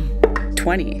arm.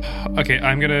 20. Okay,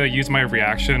 I'm gonna use my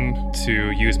reaction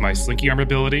to use my Slinky Arm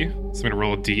ability. So I'm gonna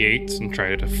roll a d8 and try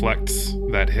to deflect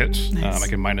that hit. Nice. I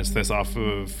can minus this off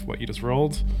of what you just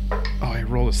rolled. Oh, I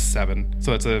rolled a 7.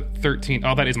 So that's a 13.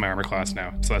 Oh, that is my armor class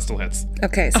now. So that still hits.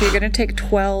 Okay, so you're gonna take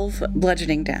 12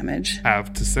 bludgeoning damage.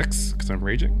 Half to 6, because I'm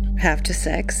raging. Half to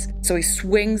 6. So he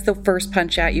swings the first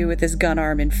punch at you with his gun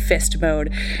arm in fist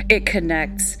mode. It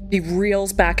connects. He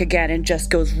reels back again and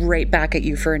just goes right back at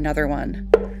you for another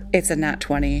one. It's a nat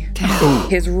 20.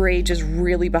 His rage is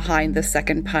really behind the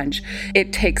second punch.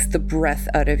 It takes the breath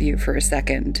out of you for a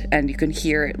second, and you can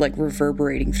hear it like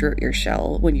reverberating through your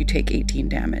shell when you take 18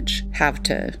 damage. Half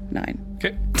to 9.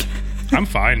 Okay. I'm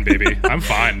fine, baby. I'm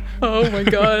fine. Oh my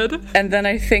god. And then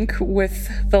I think with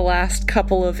the last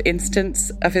couple of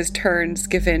instants of his turn,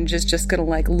 Scavenge is just gonna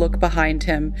like look behind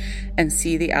him and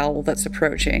see the owl that's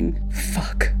approaching.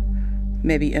 Fuck.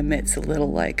 Maybe emits a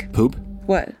little like... Poop?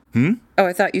 What? Oh,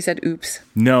 I thought you said oops.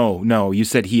 No, you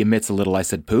said he emits a little. I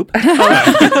said poop. Oh,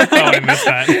 I missed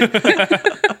that.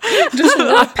 Just a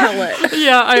little pellet.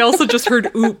 Yeah, I also just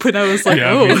heard oop, and I was like,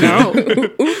 Yeah, oh me too. no.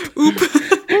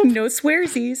 Oop. No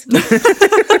swearsies.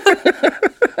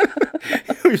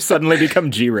 We've suddenly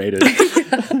become G-rated.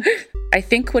 I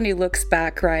think when he looks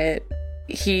back, Riot,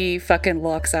 he fucking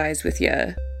locks eyes with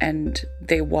you, and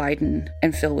they widen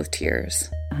and fill with tears.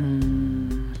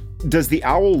 Does the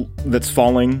owl that's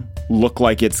falling look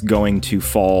like it's going to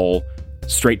fall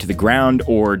straight to the ground,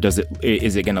 or is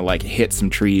it going to like hit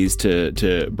some trees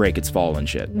to break its fall and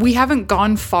shit? We haven't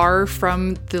gone far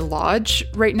from the lodge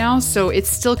right now, so it's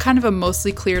still kind of a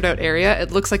mostly cleared out area.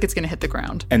 It looks like it's going to hit the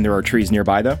ground. And there are trees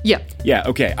nearby, though? Yeah. Yeah,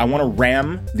 okay. I want to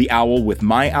ram the owl with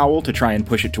my owl to try and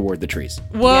push it toward the trees.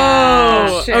 Whoa.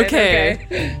 Yeah, shit,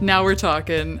 okay. Now we're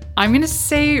talking. I'm going to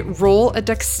say roll a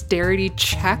dexterity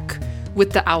check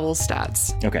with the owl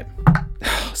stats. Okay.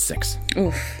 6.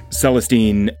 Oof.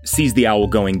 Celestine sees the owl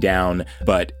going down,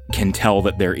 but can tell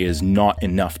that there is not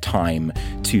enough time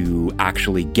to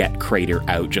actually get Crater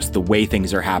out. Just the way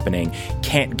things are happening.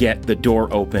 Can't get the door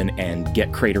open and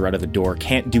get Crater out of the door.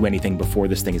 Can't do anything before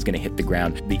this thing is going to hit the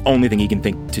ground. The only thing he can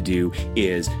think to do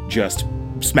is just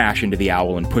smash into the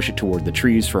owl and push it toward the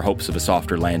trees for hopes of a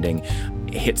softer landing.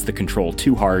 Hits the control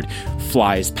too hard,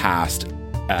 flies past.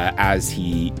 As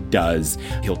he does,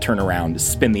 he'll turn around,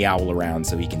 spin the owl around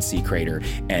so he can see Crater,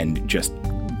 and just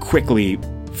quickly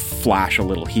flash a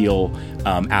little heal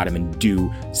at him and do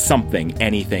something,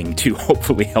 anything to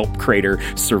hopefully help Crater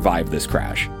survive this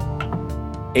crash.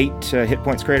 8 hit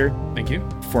points, Crater. Thank you.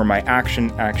 For my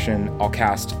action, I'll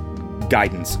cast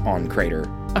Guidance on Crater.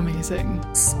 Amazing.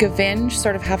 Scavenge,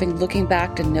 sort of having looking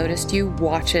back to noticed you,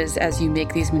 watches as you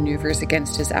make these maneuvers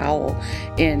against his owl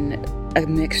in a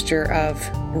mixture of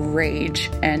rage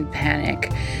and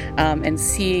panic, and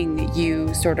seeing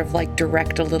you sort of like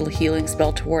direct a little healing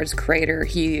spell towards Crater,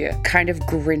 he kind of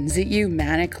grins at you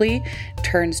manically,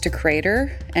 turns to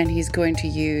Crater, and he's going to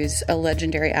use a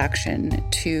legendary action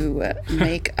to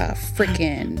make a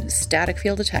freaking static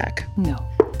field attack. No.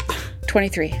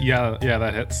 23. Yeah,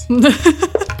 that hits.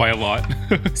 By a lot.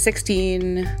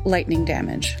 16 lightning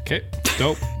damage. Okay,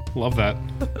 dope. Love that.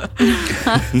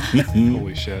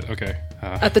 Holy shit. Okay.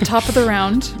 At the top of the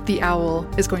round, the owl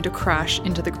is going to crash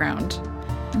into the ground.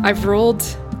 I've rolled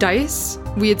dice.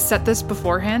 We had set this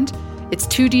beforehand. It's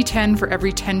 2d10 for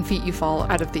every 10 feet you fall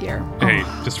out of the air. Hey,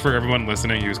 just for everyone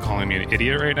listening who's calling me an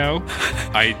idiot right now,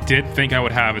 I did think I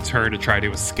would have a turn to try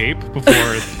to escape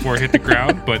before it hit the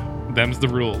ground, but Them's the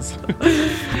rules.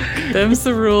 Them's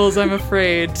the rules, I'm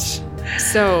afraid.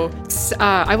 So,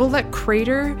 I will let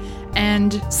Crater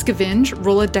and Scavenge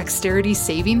roll a dexterity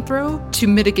saving throw to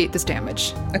mitigate this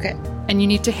damage. Okay. And you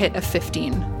need to hit a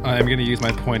 15. I'm going to use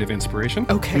my point of inspiration.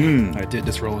 Okay. I did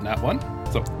just roll a nat 1.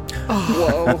 So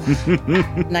Whoa.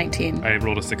 19. I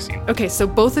rolled a 16. Okay, so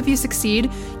both of you succeed.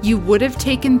 You would have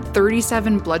taken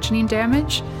 37 bludgeoning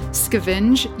damage.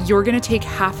 Scavenge, you're going to take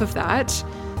half of that.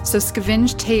 So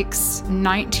Scavenge takes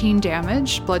 19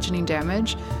 damage, bludgeoning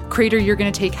damage. Crater, you're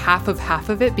going to take half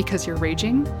of it because you're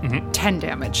raging. 10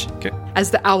 damage. Okay.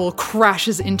 As the owl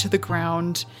crashes into the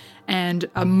ground and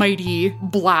a mighty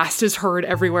blast is heard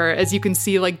everywhere. As you can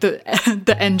see, like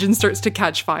the engine starts to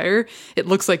catch fire. It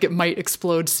looks like it might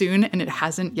explode soon, and it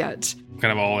hasn't yet.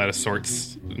 Kind of all out of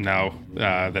sorts now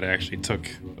that I actually took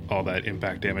all that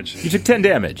impact damage. You took 10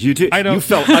 damage. You know. You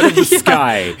fell out of the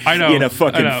sky I know. in a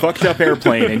fucking fucked up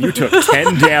airplane, and you took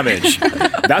 10 damage.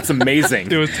 That's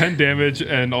amazing. It was 10 damage,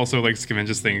 and also like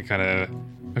Scavenge's thing kind of...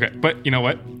 Okay, but you know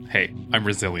what? Hey, I'm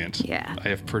resilient. Yeah. I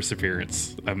have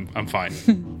perseverance. I'm fine.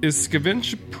 Is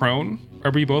Scavenge prone?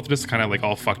 Are we both just kind of like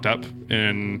all fucked up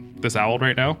in this owl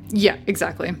right now? Yeah,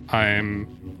 exactly.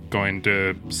 I'm going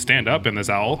to stand up in this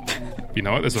owl. You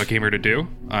know what? This is what I came here to do.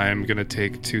 I'm going to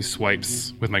take 2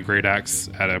 swipes with my great axe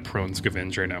at a prone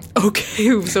Scavenge right now.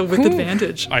 Okay, so with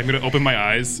advantage. I'm going to open my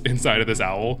eyes inside of this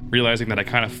owl, realizing that I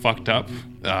kind of fucked up.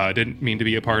 I didn't mean to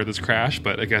be a part of this crash,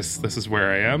 but I guess this is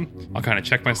where I am. I'll kind of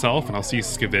check myself, and I'll see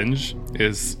Scavenge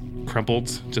is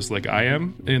crumpled just like I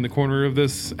am in the corner of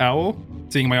this owl.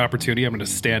 Seeing my opportunity, I'm going to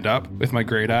stand up with my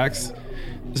great axe.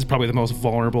 This is probably the most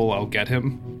vulnerable I'll get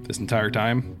him this entire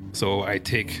time. So I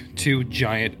take 2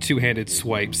 giant 2-handed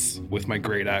swipes with my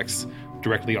great axe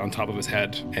directly on top of his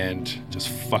head and just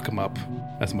fuck him up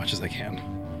as much as I can.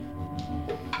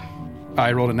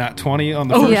 I rolled a nat 20 on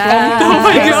the first one. Oh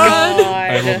my god!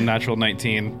 I rolled a natural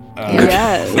 19.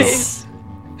 Yes.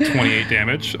 28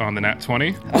 damage on the nat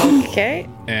 20. Okay.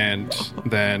 And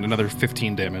then another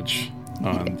 15 damage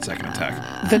on the second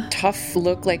attack. The tough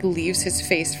look like leaves his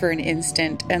face for an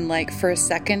instant, and like for a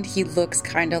second he looks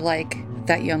kind of like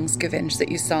that young Scavenge that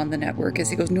you saw on the network as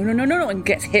he goes no, and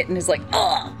gets hit and is like,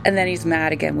 ugh! And then he's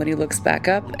mad again when he looks back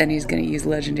up, and he's going to use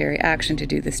legendary action to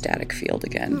do the static field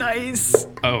again. Nice.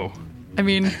 Oh. I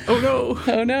mean, oh no.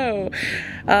 Oh no.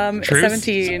 Truce?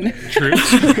 17. Truce?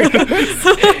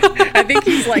 I think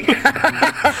he's like,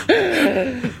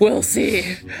 we'll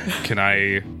see. Can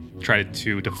I try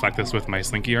to deflect this with my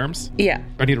slinky arms? Yeah.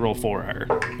 I need to roll 4 higher,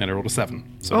 and I rolled a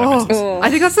 7. So that misses. I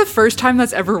think that's the first time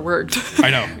that's ever worked.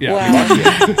 I know, yeah. Wow.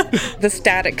 The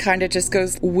static kind of just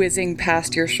goes whizzing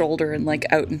past your shoulder and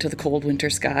like out into the cold winter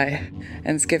sky.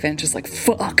 And Scavenge is like,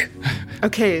 fuck.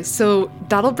 Okay, so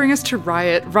that'll bring us to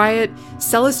Riot. Riot,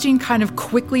 Celestine kind of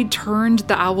quickly turned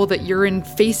the owl that you're in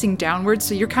facing downwards,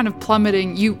 so you're kind of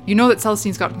plummeting. You know that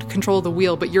Celestine's got control of the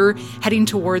wheel, but you're heading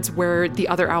towards where the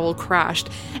other owl crashed.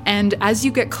 And as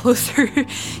you get closer,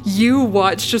 you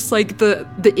watch just like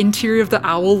the interior of the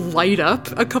owl light up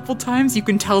a couple times. You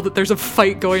can tell that there's a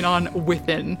fight going on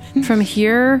within. From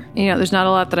here, there's not a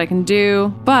lot that I can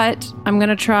do, but I'm going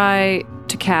to try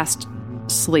to cast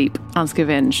Sleep on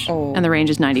Scavenge, and the range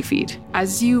is 90 feet.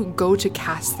 As you go to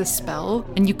cast the spell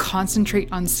and you concentrate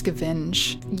on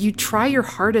Scavenge, you try your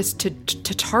hardest to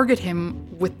target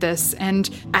him with this, and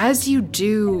as you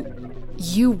do,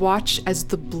 you watch as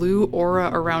the blue aura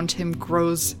around him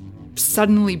grows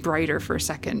suddenly brighter for a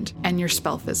second, and your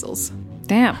spell fizzles.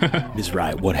 Damn. Miss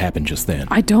Riot, what happened just then?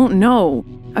 I don't know.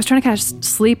 I was trying to cast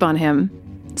Sleep on him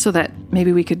so that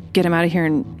maybe we could get him out of here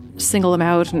and single him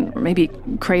out, and maybe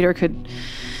Crater could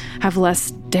have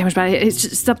less damage, but it's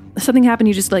just something happened.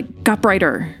 You just like got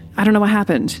brighter. I don't know what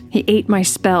happened. He ate my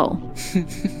spell.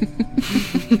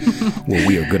 Well,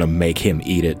 we are gonna make him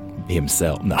eat it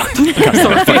himself. No.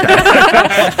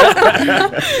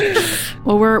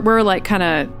 Well, we're like kind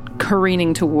of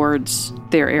careening towards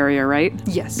their area, right?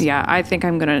 Yes. Yeah, I think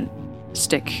I'm gonna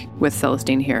stick with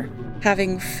Celestine here.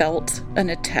 Having felt an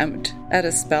attempt at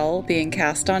a spell being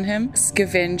cast on him,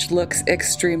 Scavenge looks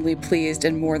extremely pleased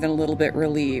and more than a little bit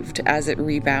relieved as it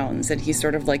rebounds, and he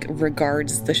sort of like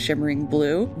regards the shimmering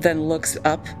blue, then looks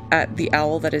up at the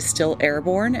owl that is still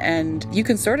airborne, and you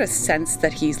can sort of sense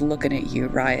that he's looking at you,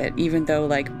 Riot, even though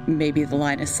like maybe the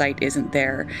line of sight isn't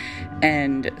there,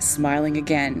 and smiling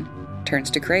again, turns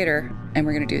to Crater, and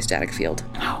we're gonna do a static field.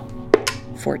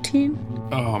 14.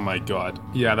 Oh my god.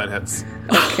 Yeah, that hits.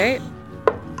 Okay.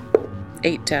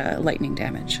 8 lightning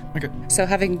damage. Okay. So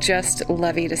having just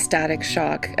levied a static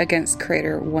shock against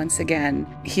Crater once again,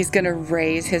 he's going to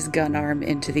raise his gun arm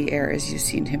into the air as you've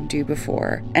seen him do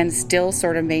before. And still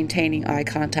sort of maintaining eye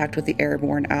contact with the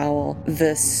airborne owl,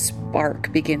 the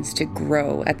spark begins to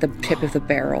grow at the tip of the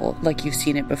barrel like you've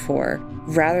seen it before.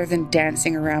 Rather than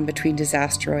dancing around between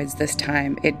disasteroids this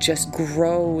time, it just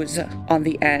grows on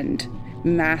the end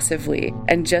massively.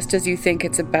 And just as you think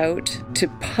it's about to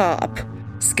pop,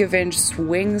 Scavenge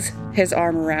swings his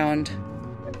arm around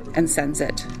and sends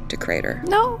it to Crater.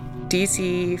 No.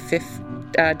 DC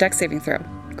Dex saving throw,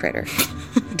 Crater.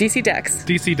 DC Dex.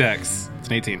 DC Dex. It's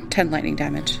an 18. 10 lightning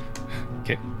damage.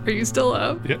 Okay. Are you still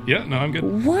up? Yeah, no, I'm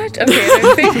good. What? Okay,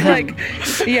 I think,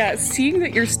 like, yeah, seeing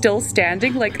that you're still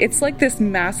standing, like, it's like this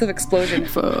massive explosion.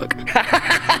 Fuck.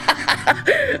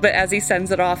 But as he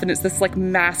sends it off, and it's this, like,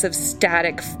 massive,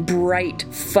 static, bright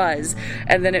fuzz,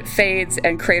 and then it fades,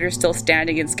 and Crater's still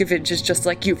standing, and Scavenge is just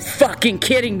like, you fucking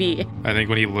kidding me? I think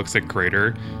when he looks at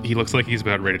Crater, he looks like he's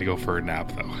about ready to go for a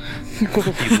nap, though. He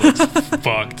looks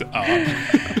fucked up.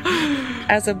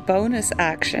 As a bonus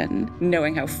action,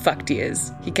 knowing how fucked he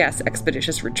is, he casts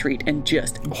Expeditious Retreat and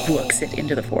just books it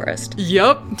into the forest.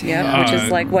 Yep. Yep, which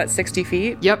is like, what, 60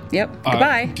 feet? Yep.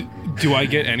 Goodbye. Do I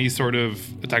get any sort of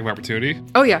attack of opportunity?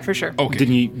 Oh, yeah, for sure. Okay.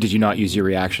 Did you not use your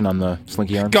reaction on the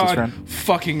slinky arms this God round?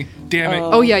 fucking damn it.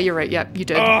 Oh, yeah, you're right. Yep, you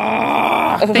did.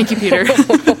 Ah! Thank you, Peter.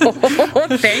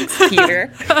 Thanks,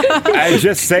 Peter. I'm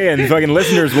just saying, fucking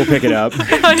listeners will pick it up.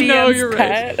 I know, DM's you're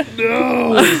right. pet.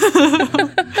 No.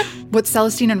 What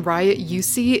Celestine and Riot you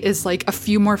see is like a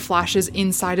few more flashes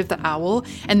inside of the owl,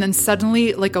 and then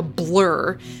suddenly, like a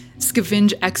blur,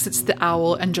 Scavenge exits the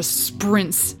owl and just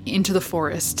sprints into the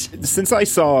forest. Since I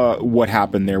saw what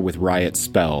happened there with Riot's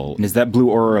spell, is that blue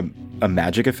aura a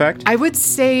magic effect? I would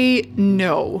say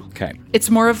no. Okay. It's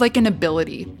more of like an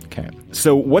ability. Okay.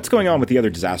 So what's going on with the other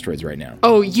disasteroids right now?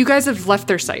 Oh, you guys have left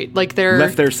their site. Like they're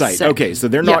Left their site. sick. Okay, so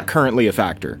they're Yeah. not currently a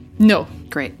factor. No.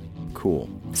 Great. Cool.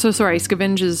 So sorry,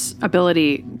 Scavenge's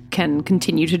ability can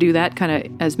continue to do that kind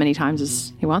of as many times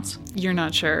as he wants? You're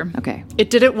not sure. Okay. It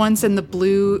did it once and the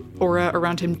blue aura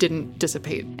around him didn't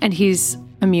dissipate. And he's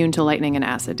immune to lightning and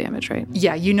acid damage, right?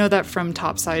 Yeah, you know that from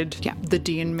Topside. Yeah. The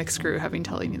D and Mixed Crew having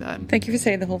telling you that. Thank you for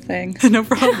saying the whole thing. No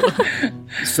problem.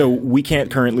 So we can't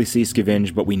currently see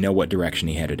Scavenge, but we know what direction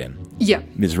he headed in. Yeah.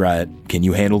 Ms. Riot, can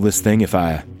you handle this thing if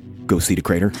I go see the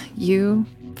crater? You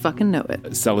fucking know it.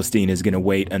 Celestine is going to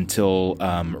wait until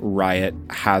Riot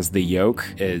has the yoke,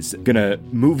 is going to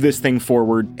move this thing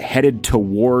forward, headed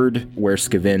toward where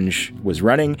Scavenge was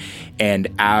running, and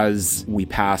as we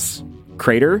pass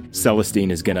Crater, Celestine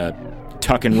is going to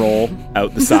tuck and roll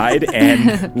out the side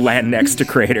and land next to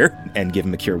Crater and give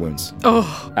him a Cure Wounds.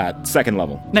 Oh, At 2nd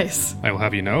level. nice. I will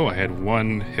have you know I had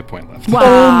 1 hit point left.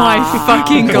 Oh my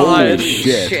fucking Holy god.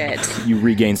 shit. You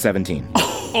regain 17.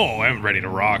 Oh, I'm ready to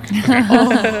rock.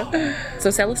 So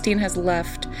Celestine has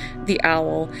left the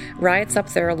owl. Riot's up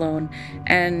there alone,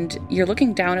 and you're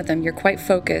looking down at them. You're quite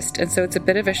focused, and so it's a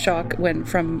bit of a shock when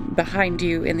from behind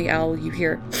you in the owl you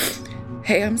hear,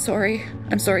 "Hey, I'm sorry.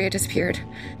 I'm sorry I disappeared."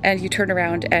 And you turn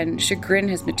around and Chagrin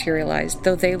has materialized,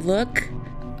 though they look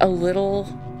a little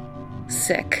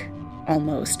sick,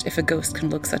 almost, if a ghost can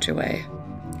look such a way.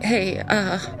 "Hey,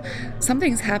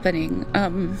 something's happening.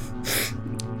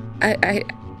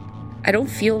 I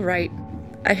don't feel right.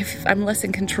 I'm less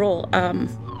in control.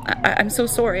 I'm so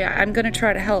sorry. I'm gonna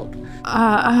try to help."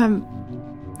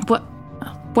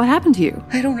 What happened to you?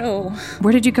 I don't know.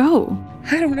 Where did you go?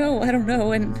 I don't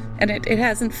know. And it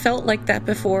hasn't felt like that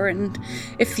before, and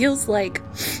it feels like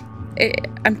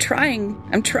I'm trying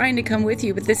to come with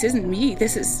you, but this isn't me.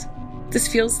 This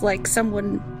feels like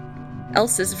someone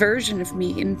else's version of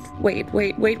me. And wait.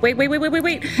 What?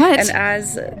 And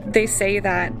as they say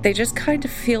that, they just kind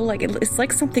of feel like it's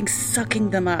like something sucking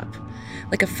them up,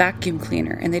 like a vacuum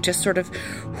cleaner, and they just sort of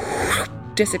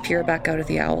disappear back out of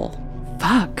the owl.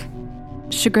 Fuck.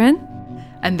 Chagrin?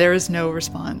 And there is no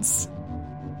response.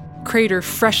 Crater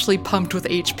freshly pumped with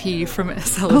HP from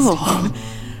Celestine.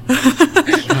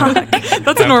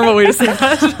 That's a normal way to say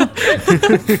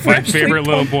that. My favorite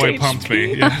little boy pumped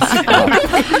me. Yes.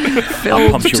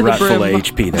 I'll pump you right full of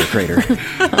HP there, Crater.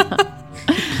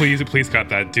 Please cut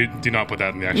that. Do not put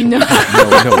that in the actual.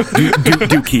 No,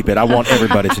 do keep it. I want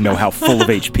everybody to know how full of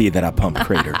HP that I pump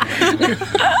Crater.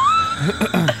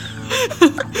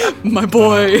 My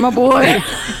boy. My boy.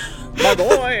 My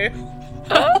boy.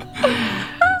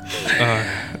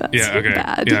 Yeah, okay.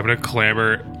 bad. Yeah, I'm gonna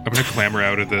clamber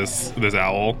out of this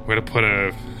owl. I'm gonna put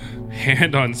a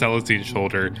hand on Celestine's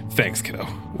shoulder. "Thanks, kiddo.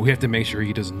 We have to make sure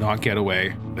he does not get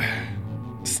away.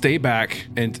 Stay back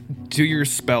and do your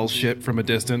spell shit from a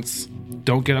distance.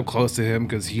 don't get up close to him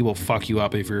because he will fuck you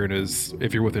up if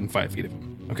you're within 5 feet of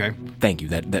him. Okay. Thank you.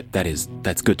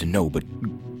 That's good to know. But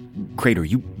Crater,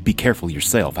 you be careful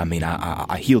yourself. I mean,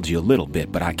 I healed you a little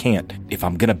bit, but I can't. If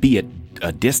I'm gonna be at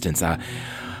a distance,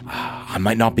 I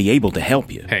might not be able to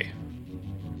help you. Hey,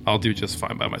 I'll do just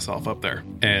fine by myself up there.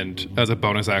 And as a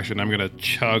bonus action, I'm gonna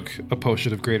chug a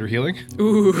potion of greater healing.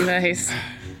 Ooh, nice.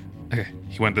 Okay,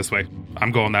 he went this way.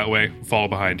 I'm going that way. Follow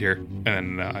behind here.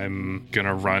 And I'm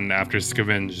gonna run after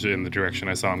Scavenge in the direction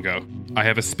I saw him go. I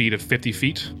have a speed of 50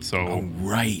 feet, so... Oh,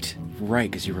 right,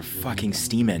 because you're a fucking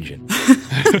steam engine.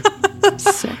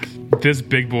 Sick. This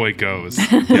big boy goes.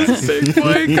 Yes. Big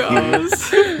boy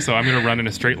goes. So I'm gonna run in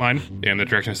a straight line in the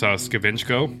direction I saw Scavenge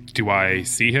go. Do I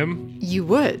see him? You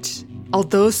would.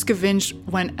 Although Scavenge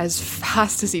went as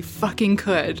fast as he fucking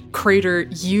could, Crater,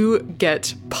 you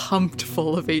get pumped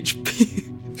full of HP.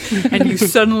 And you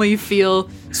suddenly feel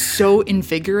so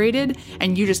invigorated,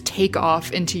 and you just take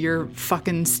off into your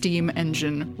fucking steam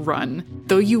engine run.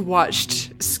 Though you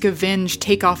watched Scavenge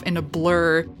take off in a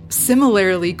blur,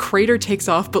 similarly, Crater takes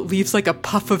off but leaves like a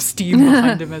puff of steam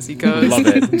behind him as he goes. Love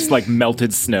it. It's like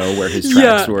melted snow where his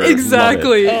tracks were.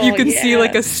 Exactly. Oh, you can yeah. see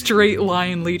like a straight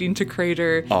line leading to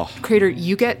Crater. Oh. Crater,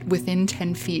 you get within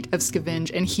 10 feet of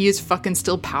Scavenge, and he is fucking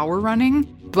still power running,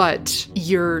 but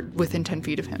you're within 10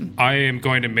 feet of him. I am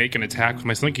going to make an attack with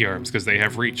my slinky arms because they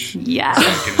have reach. Yeah. So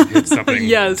I can hit something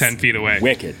Yes. 10 feet away.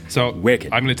 Wicked. So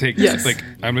Wicked. I'm going to take, Yes.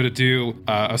 I'm going to do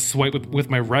a swipe with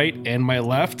my right and my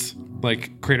left.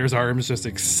 Like, Crater's arms just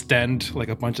extend like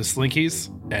a bunch of slinkies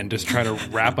and just try to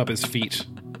wrap up his feet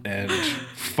and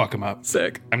fuck him up.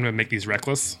 Sick. I'm going to make these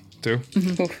reckless, too.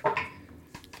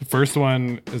 The first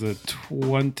one is a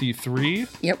 23.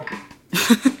 Yep.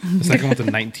 The second one's a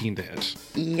 19 to hit.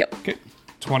 Yep. Okay.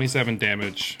 27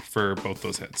 damage for both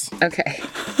those hits. Okay.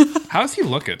 How's he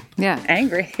looking? Yeah.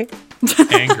 Angry.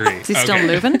 Angry. Is he still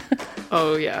moving?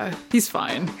 Oh, yeah. He's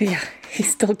fine. Yeah,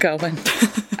 he's still going.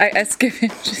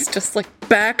 Scavenge is just like,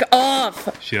 back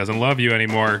off. She doesn't love you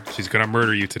anymore. She's gonna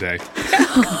murder you today.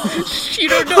 You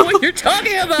don't know what you're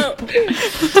talking about.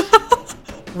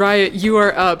 Riot, you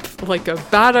are up like a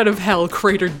bat out of hell.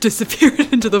 Crater disappeared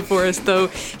into the forest, though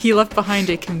he left behind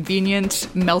a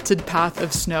convenient, melted path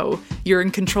of snow. You're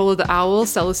in control of the owl.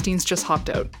 Celestine's just hopped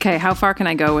out. Okay, how far can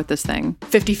I go with this thing?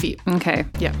 50 feet. Okay.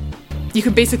 Yeah. You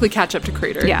can basically catch up to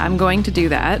Crater. Yeah, I'm going to do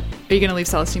that. Are you going to leave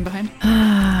Celestine behind?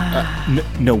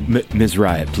 No, Ms.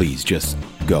 Riot, please, just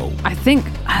go. I think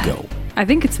Go.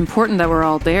 it's important that we're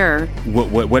all there.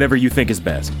 Whatever you think is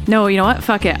best. No, you know what?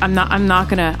 Fuck it. I'm not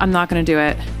gonna do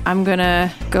it. I'm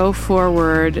gonna go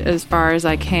forward as far as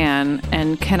I can.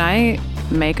 And can I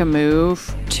make a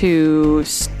move to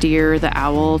steer the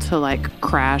owl to like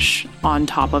crash on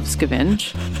top of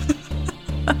Scavenge?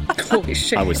 Holy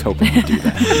shit. I was hoping to do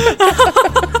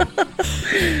that.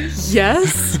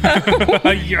 Yes.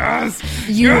 Yes!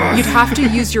 You'd have to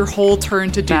use your whole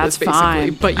turn to do That's this, basically.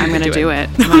 fine. But I'm gonna do it.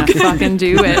 I'm gonna fucking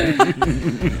do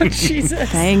it. Jesus.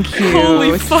 Thank you.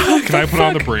 Holy fuck. Can I put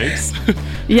on the brakes?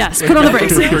 Yes, put on the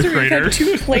brakes. For We've Crater? had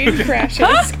 2 plane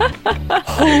crashes.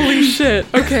 Holy shit.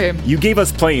 Okay. You gave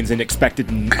us planes and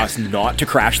expected us not to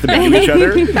crash them into each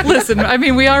other? Listen, I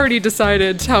mean, we already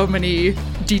decided how many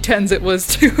D10s it was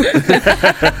to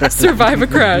survive a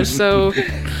crash. So,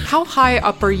 how high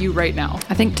up are you right now?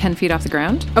 I think 10 feet off the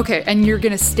ground. Okay, and you're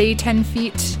gonna stay 10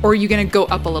 feet, or are you gonna go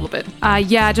up a little bit?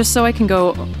 Yeah, just so I can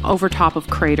go over top of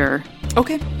Crater,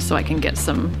 Okay. so I can get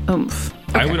some oomph.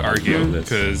 I would argue,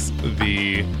 because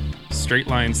the straight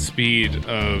line speed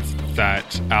of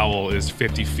that owl is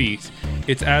 50 feet,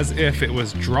 it's as if it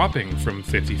was dropping from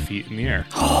 50 feet in the air.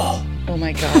 Oh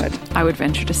my god. I would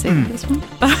venture to say this one.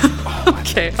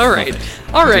 Okay. All right.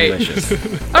 All right. Delicious.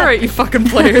 All right, you fucking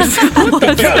players. We're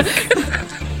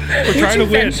trying to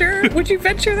win. Would you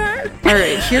venture that? All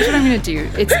right, here's what I'm going to do.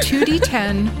 It's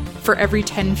 2d10 for every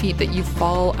 10 feet that you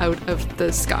fall out of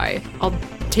the sky. I'll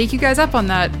take you guys up on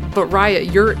that, but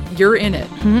Riot, you're in it.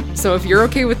 So if you're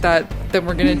okay with that, then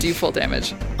we're going to do full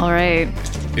damage. All right.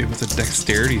 It was a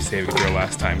dexterity saving throw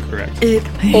last time, correct?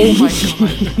 Oh my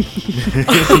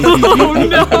god. Oh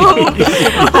no.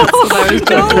 I was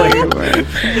just like,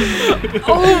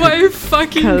 Oh my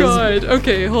fucking 'Cause- god.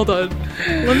 Okay, hold on.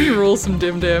 Let me roll some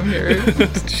dim dam here.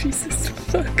 Jesus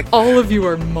fuck. All of you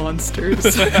are monsters.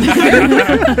 I'm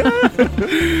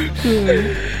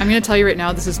going to tell you right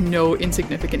now, this is no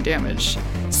insignificant damage.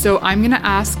 So I'm going to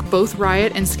ask both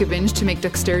Riot and Scavenge to make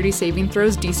dexterity saving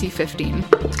throws DC 15.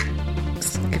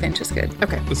 Scavenge is good.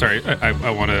 Okay. Sorry,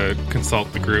 I want to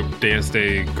consult the group Deus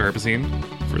de Garbazine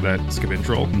for that Scavenge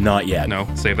roll. Not yet. No,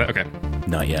 save that? Okay.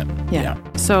 Not yet. yeah.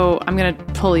 So I'm gonna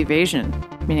pull evasion.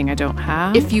 Meaning I don't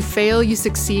have? If you fail, you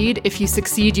succeed. If you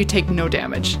succeed, you take no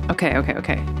damage. Okay.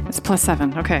 It's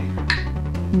 +7. Okay.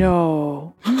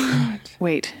 No.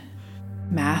 Wait.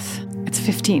 Math. It's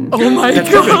 15. Oh my god!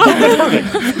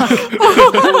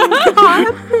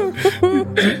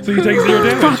 So you take 0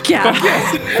 damage. Fuck yeah.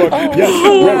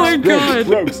 Oh my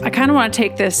god. I kind of want to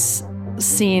take this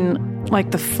scene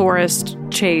like the forest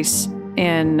chase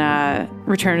in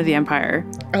Return of the Empire.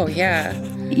 Oh, yeah.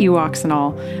 Ewoks and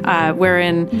all,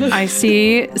 wherein I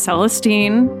see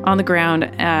Celestine on the ground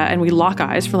and we lock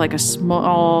eyes for like a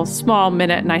small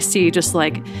minute, and I see just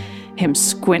like him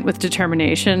squint with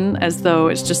determination as though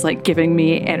it's just like giving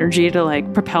me energy to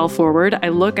like propel forward. I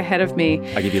look ahead of me.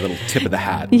 I give you a little tip of the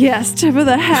hat. Yes, tip of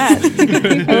the hat.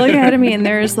 I look ahead of me and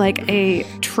there's like a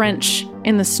trench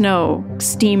in the snow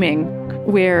steaming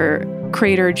where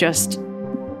Crater just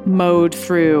mowed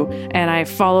through, and I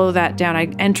follow that down.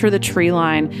 I enter the tree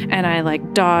line and I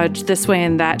like dodge this way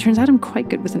and that. Turns out I'm quite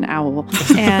good with an owl.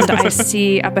 And I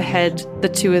see up ahead the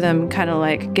two of them kind of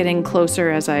like getting closer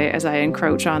as I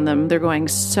encroach on them. They're going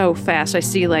so fast. I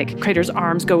see like Crater's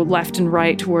arms go left and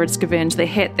right towards Scavenge. They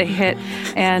hit,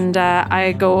 and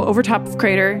I go over top of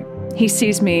Crater. He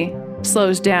sees me,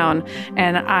 slows down,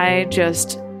 and I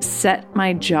just set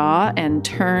my jaw and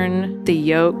turn the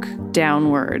yoke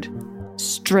downward.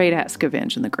 Straight at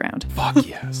Scavenge in the ground. Fuck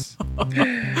yes.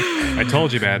 I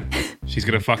told you, man. She's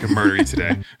gonna fucking murder you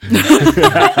today.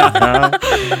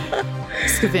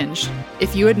 Scavenge,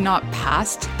 if you had not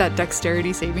passed that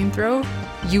dexterity saving throw,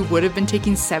 you would have been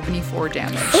taking 74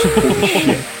 damage. Holy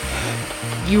shit.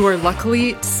 You are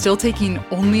luckily still taking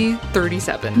only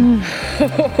 37.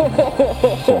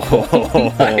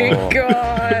 Oh my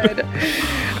god.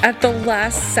 At the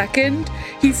last second,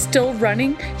 he's still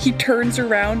running. He turns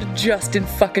around just in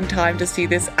fucking time to see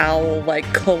this owl like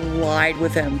collide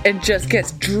with him and just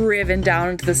gets driven down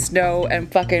into the snow.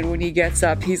 And fucking when he gets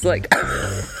up, he's like...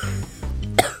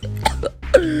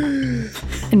 And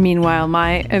meanwhile,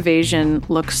 my evasion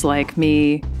looks like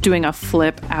me doing a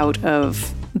flip out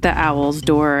of the owl's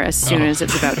door as soon as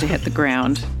it's about to hit the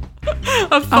ground.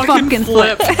 A fucking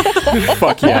flip.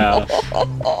 Fuck yeah.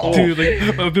 Dude,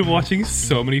 like, I've been watching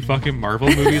so many fucking Marvel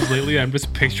movies lately. I'm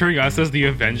just picturing us as the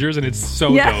Avengers, and it's so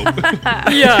dope.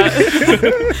 Yeah.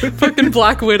 Fucking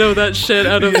Black Widow that shit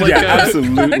out of like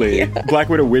absolutely. Yeah. Black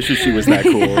Widow wishes she was that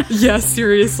cool. Yeah,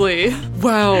 seriously.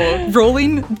 Wow.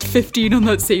 Rolling 15 on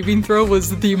that saving throw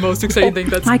was the most exciting thing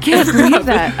that's I can't ever believe happened.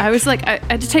 that. I was like, I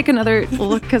had to take another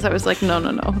look because I was like, no.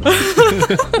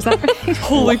 Is that right?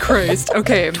 Holy Christ.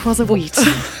 Okay. 'Twas a wheat.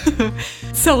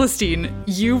 Celestine,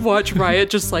 you watch Riot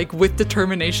just like with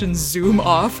determination zoom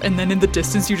off, and then in the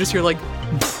distance you just hear like,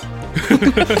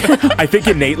 I think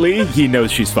innately he knows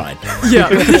she's fine. yeah.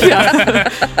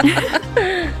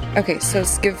 Okay, so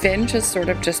Scavenge has sort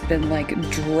of just been like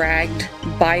dragged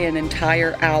by an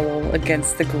entire owl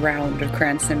against the ground of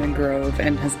Cranston Grove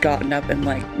and has gotten up and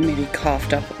like maybe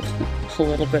coughed up a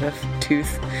little bit of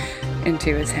tooth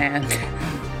into his hand.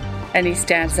 And he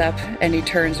stands up and he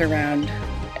turns around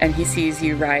and he sees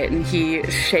you, Riot, and he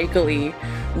shakily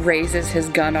raises his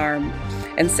gun arm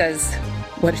and says,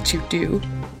 "What did you do?"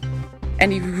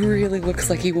 And he really looks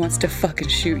like he wants to fucking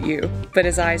shoot you, but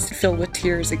his eyes fill with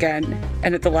tears again,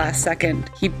 and at the last second,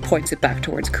 he points it back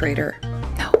towards Crater.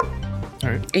 No. All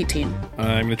right. 18.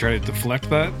 I'm gonna try to deflect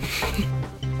that.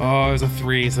 Oh, it's a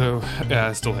 3, so yeah,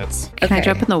 it still hits. Can I Okay.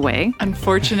 jump in the way?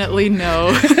 Unfortunately,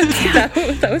 no.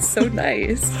 That was so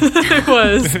nice. It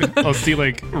was. I'll see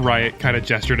like Riot kind of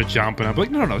gesture to jump, and I'm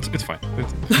like, no, it's fine.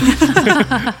 It's...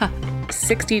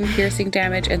 16 piercing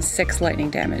damage and 6 lightning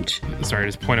damage. Sorry,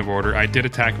 just point of order. I did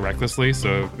attack recklessly,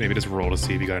 so maybe just roll to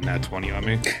see if you got a nat 20 on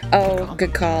me. Oh,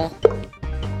 good call.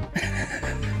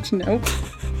 Nope.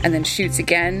 And then shoots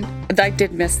again. I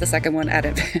did miss the second one at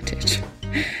advantage.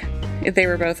 They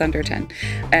were both under 10.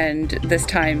 And this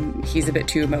time, he's a bit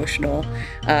too emotional.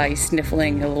 He's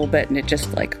sniffling a little bit, and it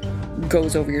just, like,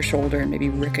 goes over your shoulder and maybe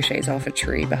ricochets off a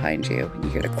tree behind you. And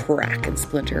you hear the crack and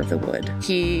splinter of the wood.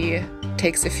 He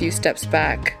takes a few steps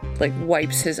back, like,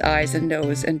 wipes his eyes and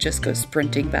nose, and just goes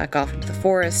sprinting back off into the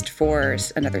forest for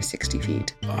another 60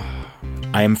 feet.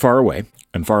 I am far away.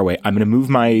 I'm going to move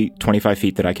my 25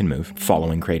 feet that I can move,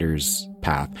 following Crater's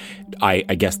path. I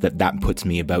guess that puts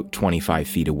me about 25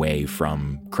 feet away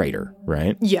from Crater,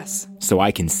 right? Yes. So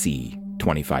I can see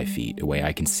 25 feet away.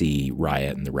 I can see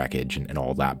Riot and the wreckage and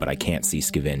all that, but I can't see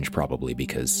Scavenge probably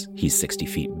because he's 60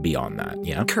 feet beyond that,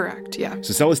 yeah? Correct, yeah.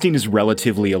 So Celestine is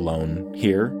relatively alone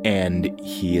here, and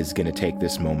he is going to take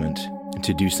this moment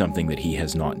to do something that he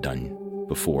has not done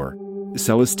before.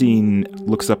 Celestine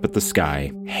looks up at the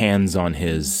sky, hands on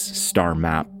his star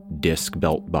map disc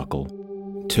belt buckle,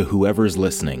 to whoever's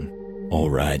listening, all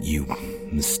right, you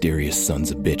mysterious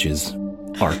sons of bitches,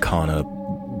 Arcana,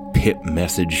 pip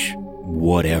message,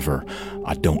 whatever.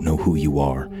 I don't know who you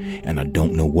are, and I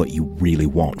don't know what you really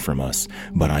want from us,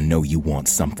 but I know you want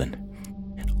something.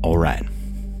 All right,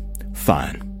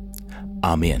 fine,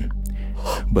 I'm in.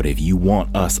 But if you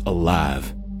want us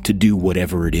alive to do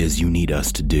whatever it is you need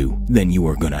us to do, then you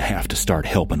are going to have to start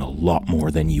helping a lot more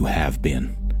than you have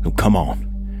been. So come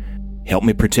on, help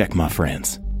me protect my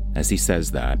friends. As he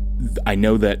says that, I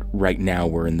know that right now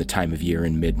we're in the time of year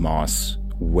in Mid-Moss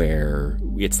where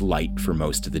it's light for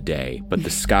most of the day, but the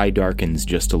sky darkens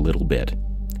just a little bit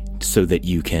so that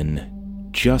you can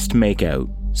just make out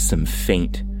some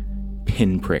faint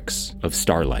pinpricks of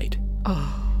starlight.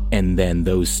 And then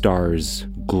those stars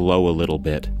glow a little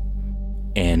bit,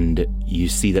 and you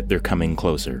see that they're coming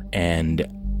closer, and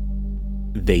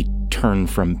they turn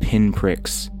from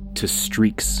pinpricks to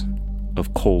streaks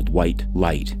of cold white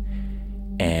light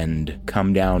and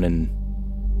come down and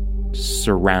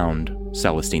surround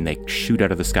Celestine. They shoot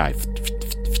out of the sky.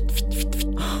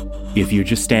 If you're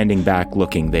just standing back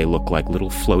looking, they look like little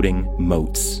floating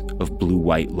motes of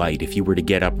blue-white light. If you were to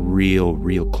get up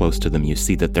real close to them, you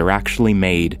see that they're actually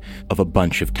made of a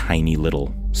bunch of tiny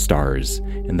little stars,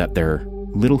 and that they're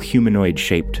little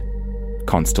humanoid-shaped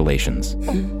constellations.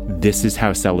 This is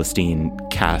how Celestine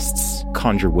casts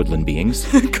Conjure Woodland Beings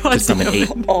to summon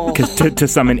to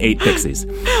summon 8 pixies.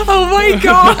 Oh my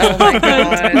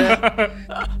god!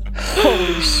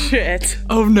 Holy shit.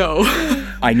 Oh no.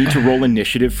 I need to roll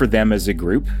initiative for them as a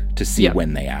group to see Yep.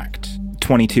 when they act.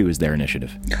 22 is their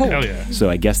initiative. Hell yeah. So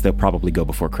I guess they'll probably go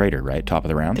before Crater, right? Top of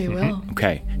the round? They will.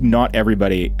 Okay. Not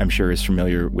everybody, I'm sure, is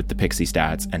familiar with the pixie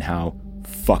stats and how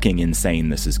fucking insane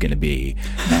this is going to be.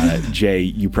 Jay,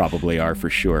 you probably are for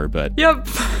sure, but... Yep.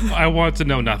 I want to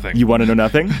know nothing. You want to know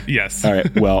nothing? Yes. All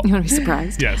right, well... You want to be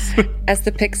surprised? Yes. As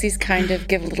the pixies kind of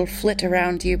give a little flit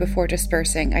around you before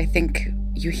dispersing, I think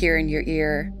you hear in your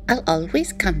ear, I'll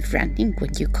always come running when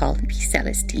you call me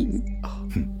Celestine.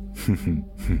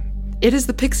 It is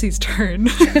the pixie's turn.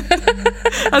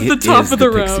 At the top of the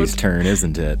round. Pixie's turn,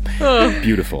 isn't it?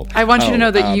 Beautiful. I want you to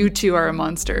know that you two are a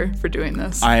monster for doing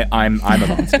this. I'm a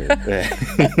monster.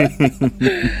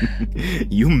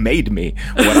 You made me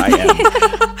what I am.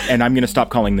 And I'm going to stop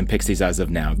calling them pixies as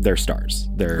of now. They're stars.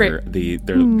 They're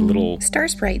they're little star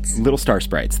sprites. little star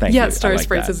sprites. Thank you. Yeah, star I like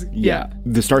sprites that. is- yeah.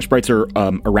 The star sprites are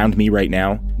around me right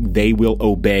now. They will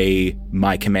obey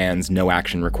my commands. No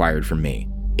action required from me.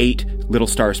 8 little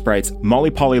star sprites. Molly,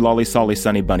 Polly, Lolly, Solly,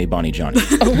 Sunny, Bunny, Bonnie, Johnny.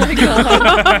 Oh my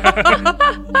god.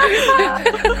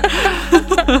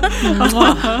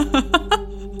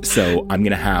 So I'm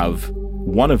going to have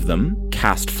one of them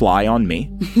cast fly on me.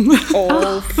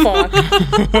 Oh, fuck.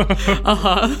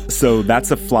 So that's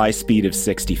a fly speed of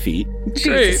 60 feet.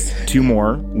 Jesus. 2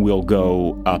 more will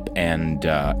go up and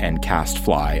cast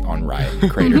fly on Riot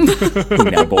and Crater, who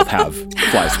now both have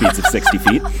fly speeds of 60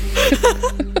 feet.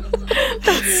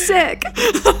 Sick.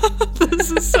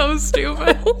 This is so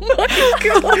stupid. Oh my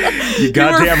god. You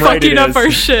goddamn We're right it fucking up is.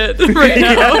 our shit right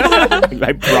now.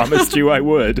 I promised you I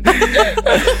would.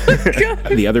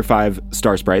 The other 5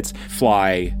 star sprites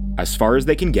fly as far as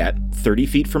they can get, 30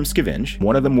 feet from Scavenge.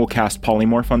 One of them will cast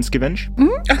Polymorph on Scavenge.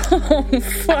 Oh,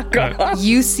 fuck off.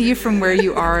 You see from where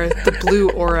you are the blue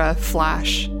aura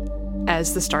flash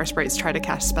as the star sprites try to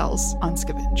cast spells on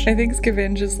Scavenge. I think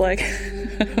Scavenge is like,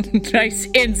 nice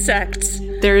insects.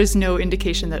 There is no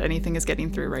indication that anything is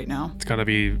getting through right now. It's got to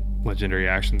be legendary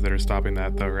actions that are stopping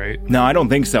that, though, right? No, I don't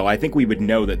think so. I think we would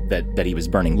know that he was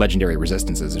burning legendary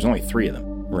resistances. There's only 3 of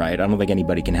them, right? I don't think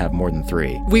anybody can have more than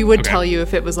 3. We would Okay. tell you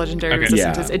if it was legendary Okay.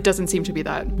 resistances. Yeah. It doesn't seem to be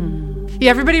that.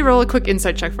 Yeah, everybody roll a quick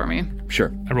insight check for me.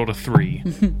 Sure. I rolled a 3.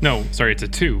 No, sorry, it's a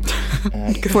 2.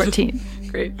 14.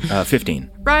 Great. 15.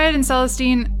 Riot and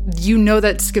Celestine, you know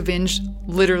that Scavenge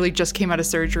literally just came out of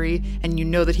surgery, and you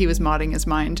know that he was modding his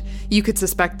mind. You could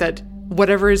suspect that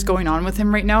whatever is going on with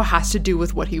him right now has to do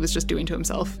with what he was just doing to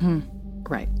himself.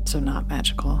 Right, so not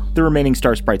magical. The remaining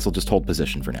star sprites will just hold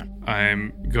position for now.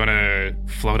 I'm gonna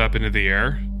float up into the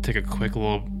air, take a quick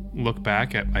little look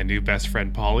back at my new best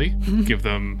friend Polly, give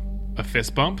them a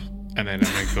fist bump, and then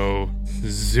I'm gonna go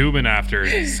zooming after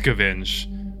Scavenge,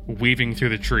 weaving through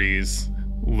the trees,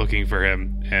 looking for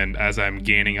him. And as I'm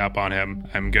gaining up on him,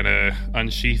 I'm gonna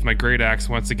unsheath my great axe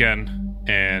once again,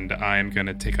 and I'm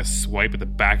gonna take a swipe at the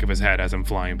back of his head as I'm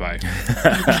flying by.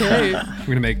 Okay. I'm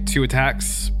gonna make 2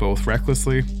 attacks, both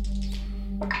recklessly.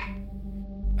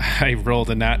 I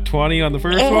rolled a nat 20 on the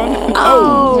first one.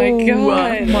 Oh my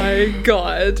god. My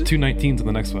God. 2 19s on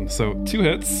the next one. So 2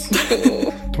 hits.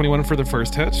 21 for the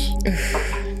first hit.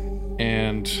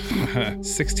 And and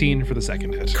 16 for the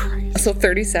second hit. So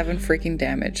 37 freaking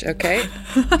damage, okay?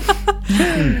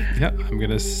 Yeah, I'm going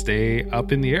to stay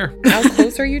up in the air. How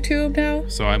close are you to him now?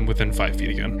 So I'm within 5 feet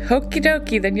again. Okie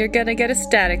dokie, then you're gonna get a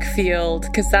static field,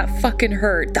 because that fucking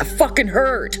hurt. That fucking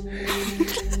hurt!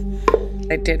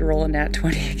 I did roll a nat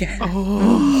 20 again.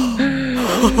 Oh.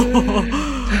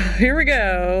 Here we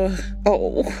go.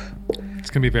 Oh. It's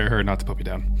going to be very hard not to put me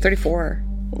down. 34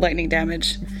 lightning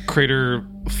damage. Crater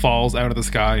falls out of the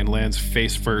sky and lands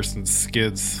face first and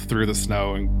skids through the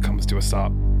snow and comes to a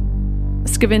stop.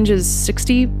 Scavenge is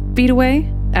 60 feet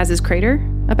away, as is Crater,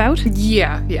 about?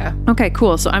 Yeah. Okay,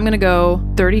 cool. So I'm going to go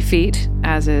 30 feet,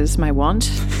 as is my want.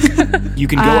 You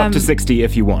can go up to 60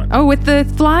 if you want. Oh, with the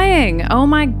flying. Oh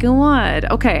my god.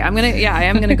 Okay, I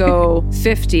am going to go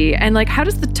 50. And like, how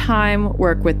does the time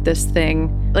work with this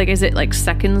thing? Like, is it like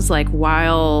seconds, like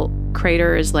while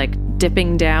Crater is like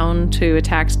dipping down to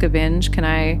attack Scavenge? Can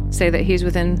I say that he's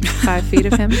within 5 feet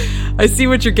of him? I see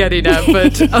what you're getting at,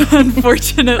 but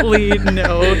unfortunately,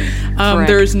 no.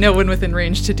 There's no one within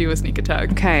range to do a sneak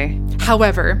attack. Okay.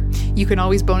 However, you can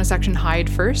always bonus action hide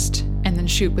first and then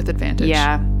shoot with advantage.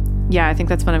 Yeah, I think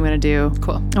that's what I'm going to do.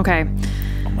 Cool. Okay.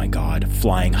 Oh my god,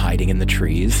 flying, hiding in the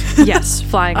trees. Yes,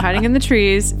 flying, hiding in the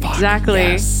trees. Exactly.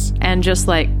 Yes. And just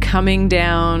like coming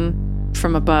down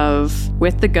from above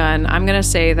with the gun. I'm going to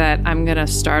say that I'm going to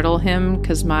startle him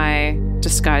because my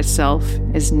disguised self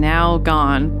is now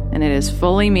gone and it is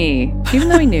fully me, even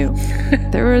though he knew.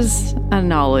 There was a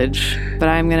knowledge, but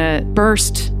I'm going to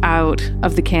burst out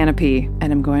of the canopy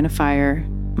and I'm going to fire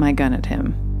my gun at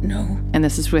him. No. And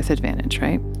this is with advantage,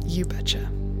 right? You betcha.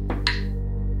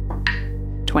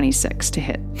 26 to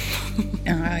hit.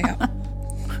 Yeah.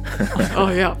 Oh,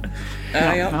 yeah.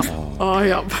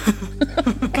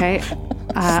 Okay.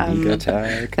 Sneak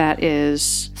attack. That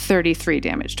is 33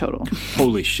 damage total.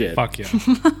 Holy shit. Fuck yeah.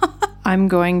 I'm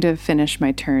going to finish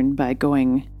my turn by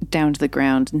going down to the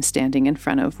ground and standing in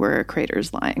front of where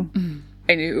Crater's lying.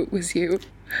 I knew it was you.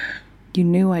 You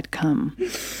knew I'd come.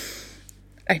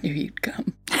 I knew you'd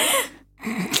come.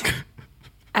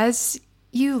 As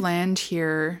you land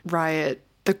here, Riot,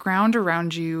 the ground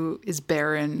around you is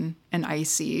barren and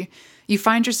icy. You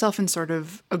find yourself in sort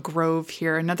of a grove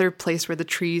here, another place where the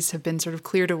trees have been sort of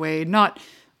cleared away, not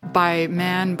by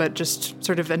man, but just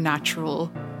sort of a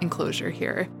natural enclosure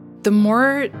here. The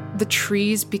more the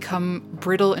trees become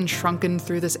brittle and shrunken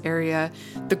through this area,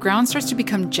 the ground starts to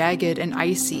become jagged and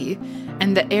icy,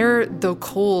 and the air, though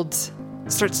cold,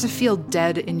 starts to feel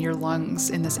dead in your lungs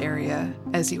in this area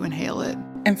as you inhale it.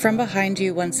 And from behind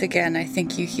you, once again, I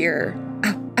think you hear,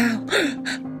 ow, ow,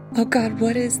 oh God,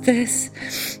 what is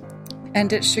this?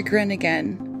 And it's Chagrin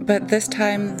again, but this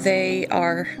time they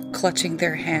are clutching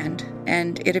their hand,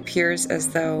 and it appears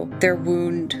as though their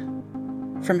wound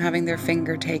from having their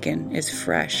finger taken is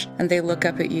fresh, and they look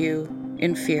up at you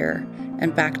in fear,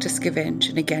 and back to Scavenge,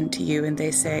 and again to you, and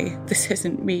they say, "This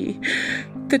isn't me.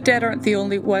 The dead aren't the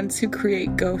only ones who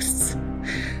create ghosts.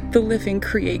 The living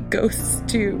create ghosts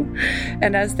too."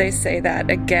 And as they say that,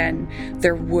 again,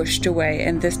 they're whooshed away,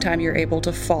 and this time you're able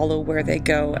to follow where they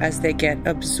go as they get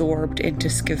absorbed into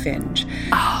Scavenge,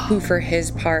 who for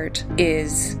his part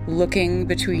is looking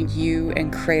between you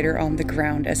and Crater on the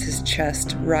ground as his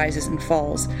chest rises and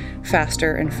falls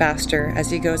faster and faster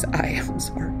as he goes, "I am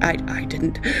sorry. I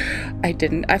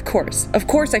didn't. Of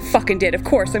course I fucking did. Of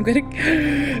course I'm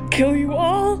gonna kill you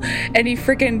all." And he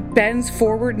freaking bends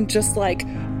forward and just like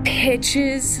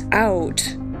pitches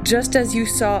out, just as you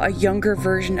saw a younger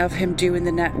version of him do in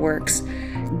the networks.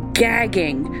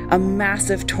 Gagging, a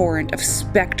massive torrent of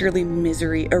spectrally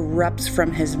misery erupts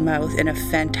from his mouth in a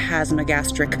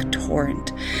phantasmagostric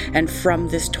torrent, and from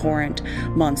this torrent,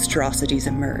 monstrosities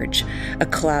emerge. A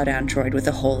cloud android with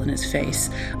a hole in his face,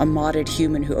 a modded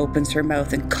human who opens her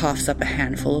mouth and coughs up a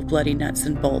handful of bloody nuts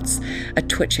and bolts, a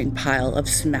twitching pile of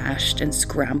smashed and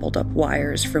scrambled up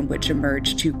wires from which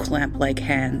emerge two clamp-like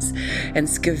hands, and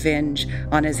Scavenge,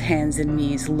 on his hands and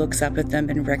knees, looks up at them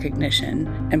in recognition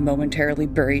and momentarily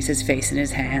buries his face in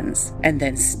his hands, and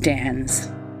then stands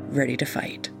ready to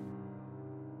fight.